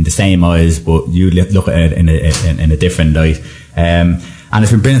in the same eyes, but you look at it in a different light. And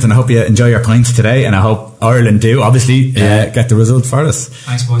it's been brilliant, and I hope you enjoy your pints today, and I hope Ireland do obviously get the result for us.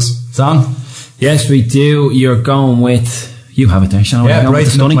 Thanks, boys. Song? Yes, we do. You're going with, you have it there, Sean. Yeah,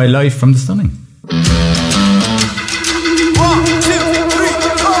 Brighten Up My Life from The Stunning. 1, 2, 3,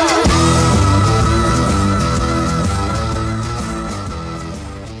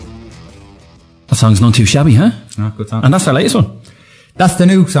 4. That song's not too shabby, huh? Good song. And that's our latest one. That's the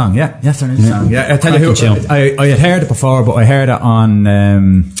new song, That's the new song. Yeah, I tell you who, I had heard it before, but I heard it on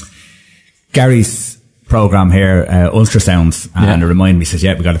Gary's program here, Ultrasounds, and it reminded me, says,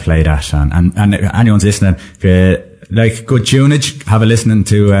 we got to play that. And anyone's listening, if you like good tunage, have a listening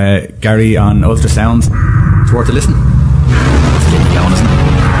to Gary on Ultrasounds. It's worth a listen. That's getting you going, isn't it?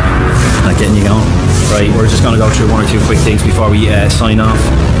 Not getting you going. Right, we're just going to go through one or two quick things before we sign off.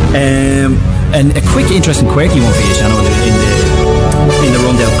 And a quick, interesting, quirky one for you, Shannon, in the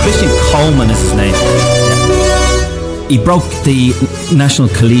rundown. Christian Coleman is his name. He broke the national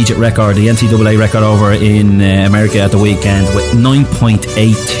collegiate record, the NCAA record over in America at the weekend with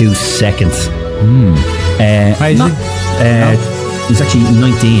 9.82 seconds. He's actually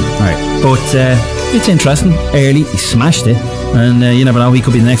 19. Right. But it's interesting. Early, he smashed it. And you never know, he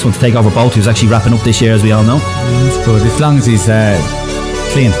could be the next one to take over Bolt, who's actually wrapping up this year, as we all know. That's good, as long as he's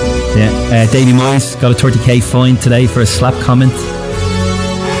clean. Yeah. Davey Moyes got a 30k fine today for a slap comment.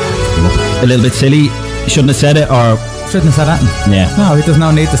 A little bit silly. Shouldn't have said it, or shouldn't have said that. Yeah. No, there's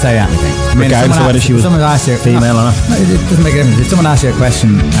no need to say anything. Regardless of whether she was female or not. No, it doesn't make a difference. If someone asks you a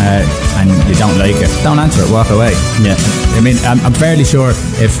question and you don't like it, don't answer it, walk away. Yeah. I mean, I'm fairly sure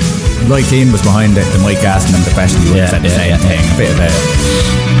if Roy Keane was behind the mic asking him the question, he would have said the same thing. A bit of a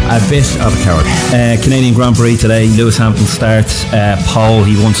coward. Canadian Grand Prix today. Lewis Hamilton starts pole.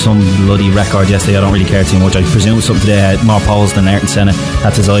 He won some bloody record yesterday. I don't really care too much. I presume it's something today. More poles than Ayrton Senna.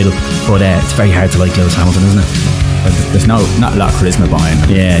 That's his idol. But it's very hard to like Lewis Hamilton, isn't it? But there's not a lot of charisma behind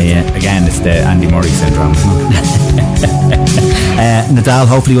him. Yeah. Again, it's the Andy Murray syndrome. Nadal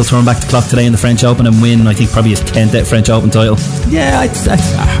hopefully will turn back the clock today in the French Open and win, I think, probably his 10th French Open title. Yeah,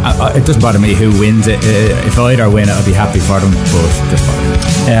 it doesn't bother me who wins it. If either win it, I'll be happy for them, but just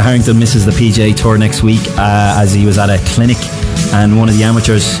Harrington misses the PGA Tour next week as he was at a clinic and one of the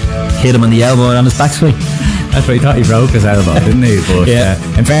amateurs hit him on the elbow on his backswing. That's right, he thought he broke his elbow, didn't he? But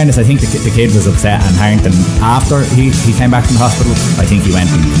in fairness, I think the kid was upset, and Harrington, after he came back from the hospital, I think he went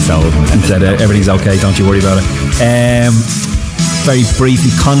and sold him and said everything's okay, don't you worry about it. Very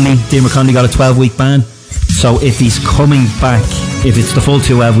briefly, Dean Conley got a 12-week ban. So if he's coming back, if it's the full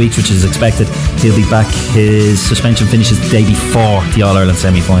 12 weeks, which is expected, he'll be back. His suspension finishes the day before the All-Ireland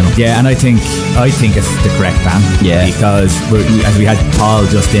semi-final. Yeah, and I think it's the correct ban. Yeah. Because as we had Paul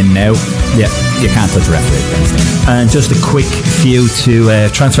just in now, you can't touch a referee against him. And just a quick few to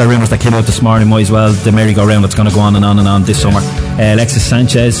transfer rumours that came out this morning, might as well, the merry-go-round that's going to go on and on and on this summer. Alexis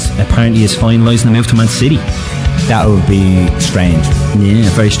Sanchez apparently is finalising the move to Man City. that would be strange. Yeah,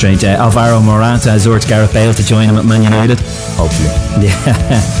 very strange. Alvaro Morata has urged Gareth Bale to join him at Man United. Hopefully.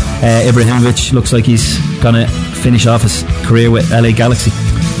 Yeah. Ibrahimovic looks like he's going to finish off his career with LA Galaxy.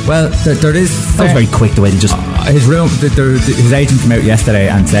 Well, there is... That was very quick, the way they just... his agent came out yesterday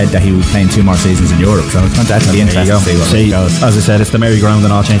and said that he was playing 2 more seasons in Europe, so it's going to be interesting to see what goes. As I said, it's the merry-go-round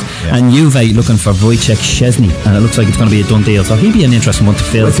and all change. Yeah. And Juve looking for Wojciech Szczesny, and it looks like it's going to be a done deal, so he'd be an interesting one to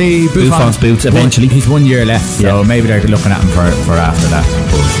fill Buffon's boots eventually. He's 1 year left, so maybe they're looking at him for after that.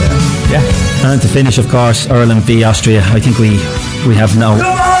 But, yeah. And to finish, of course, Ireland v Austria. I think we have no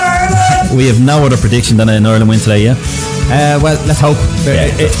other prediction than an Ireland win today, yeah? Well, let's hope.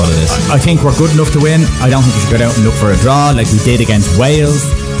 That's what it is. I think we're good enough to win. I don't think we should go out and look for a draw like we did against Wales.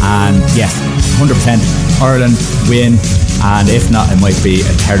 And yes, 100% Ireland win. And if not, it might be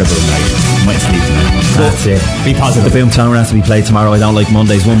a terrible night. I might sleep tonight. That's it. Be positive. The Boomtown has to be played tomorrow. I don't like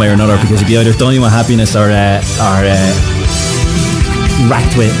Mondays one way or another, because you'd be either dying with happiness or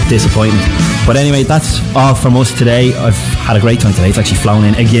racked with disappointment. But anyway, that's all from us today. I've had a great time today. It's actually flown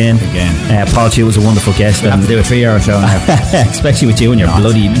in again. Paul Tuite was a wonderful guest. We'll have to do a 3-hour show now. Especially with you and your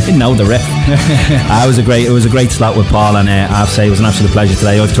bloody know the rep. It was a great slot with Paul, and I have to say it was an absolute pleasure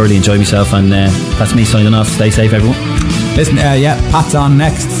today. I've thoroughly enjoyed myself, and that's me signing off. Stay safe, everyone. Listen, Pat's on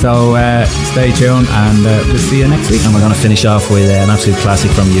next, so stay tuned, and we'll see you next week. And we're going to finish off with an absolute classic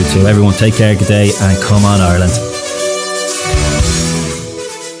from U2. Everyone take care, good day, and come on Ireland.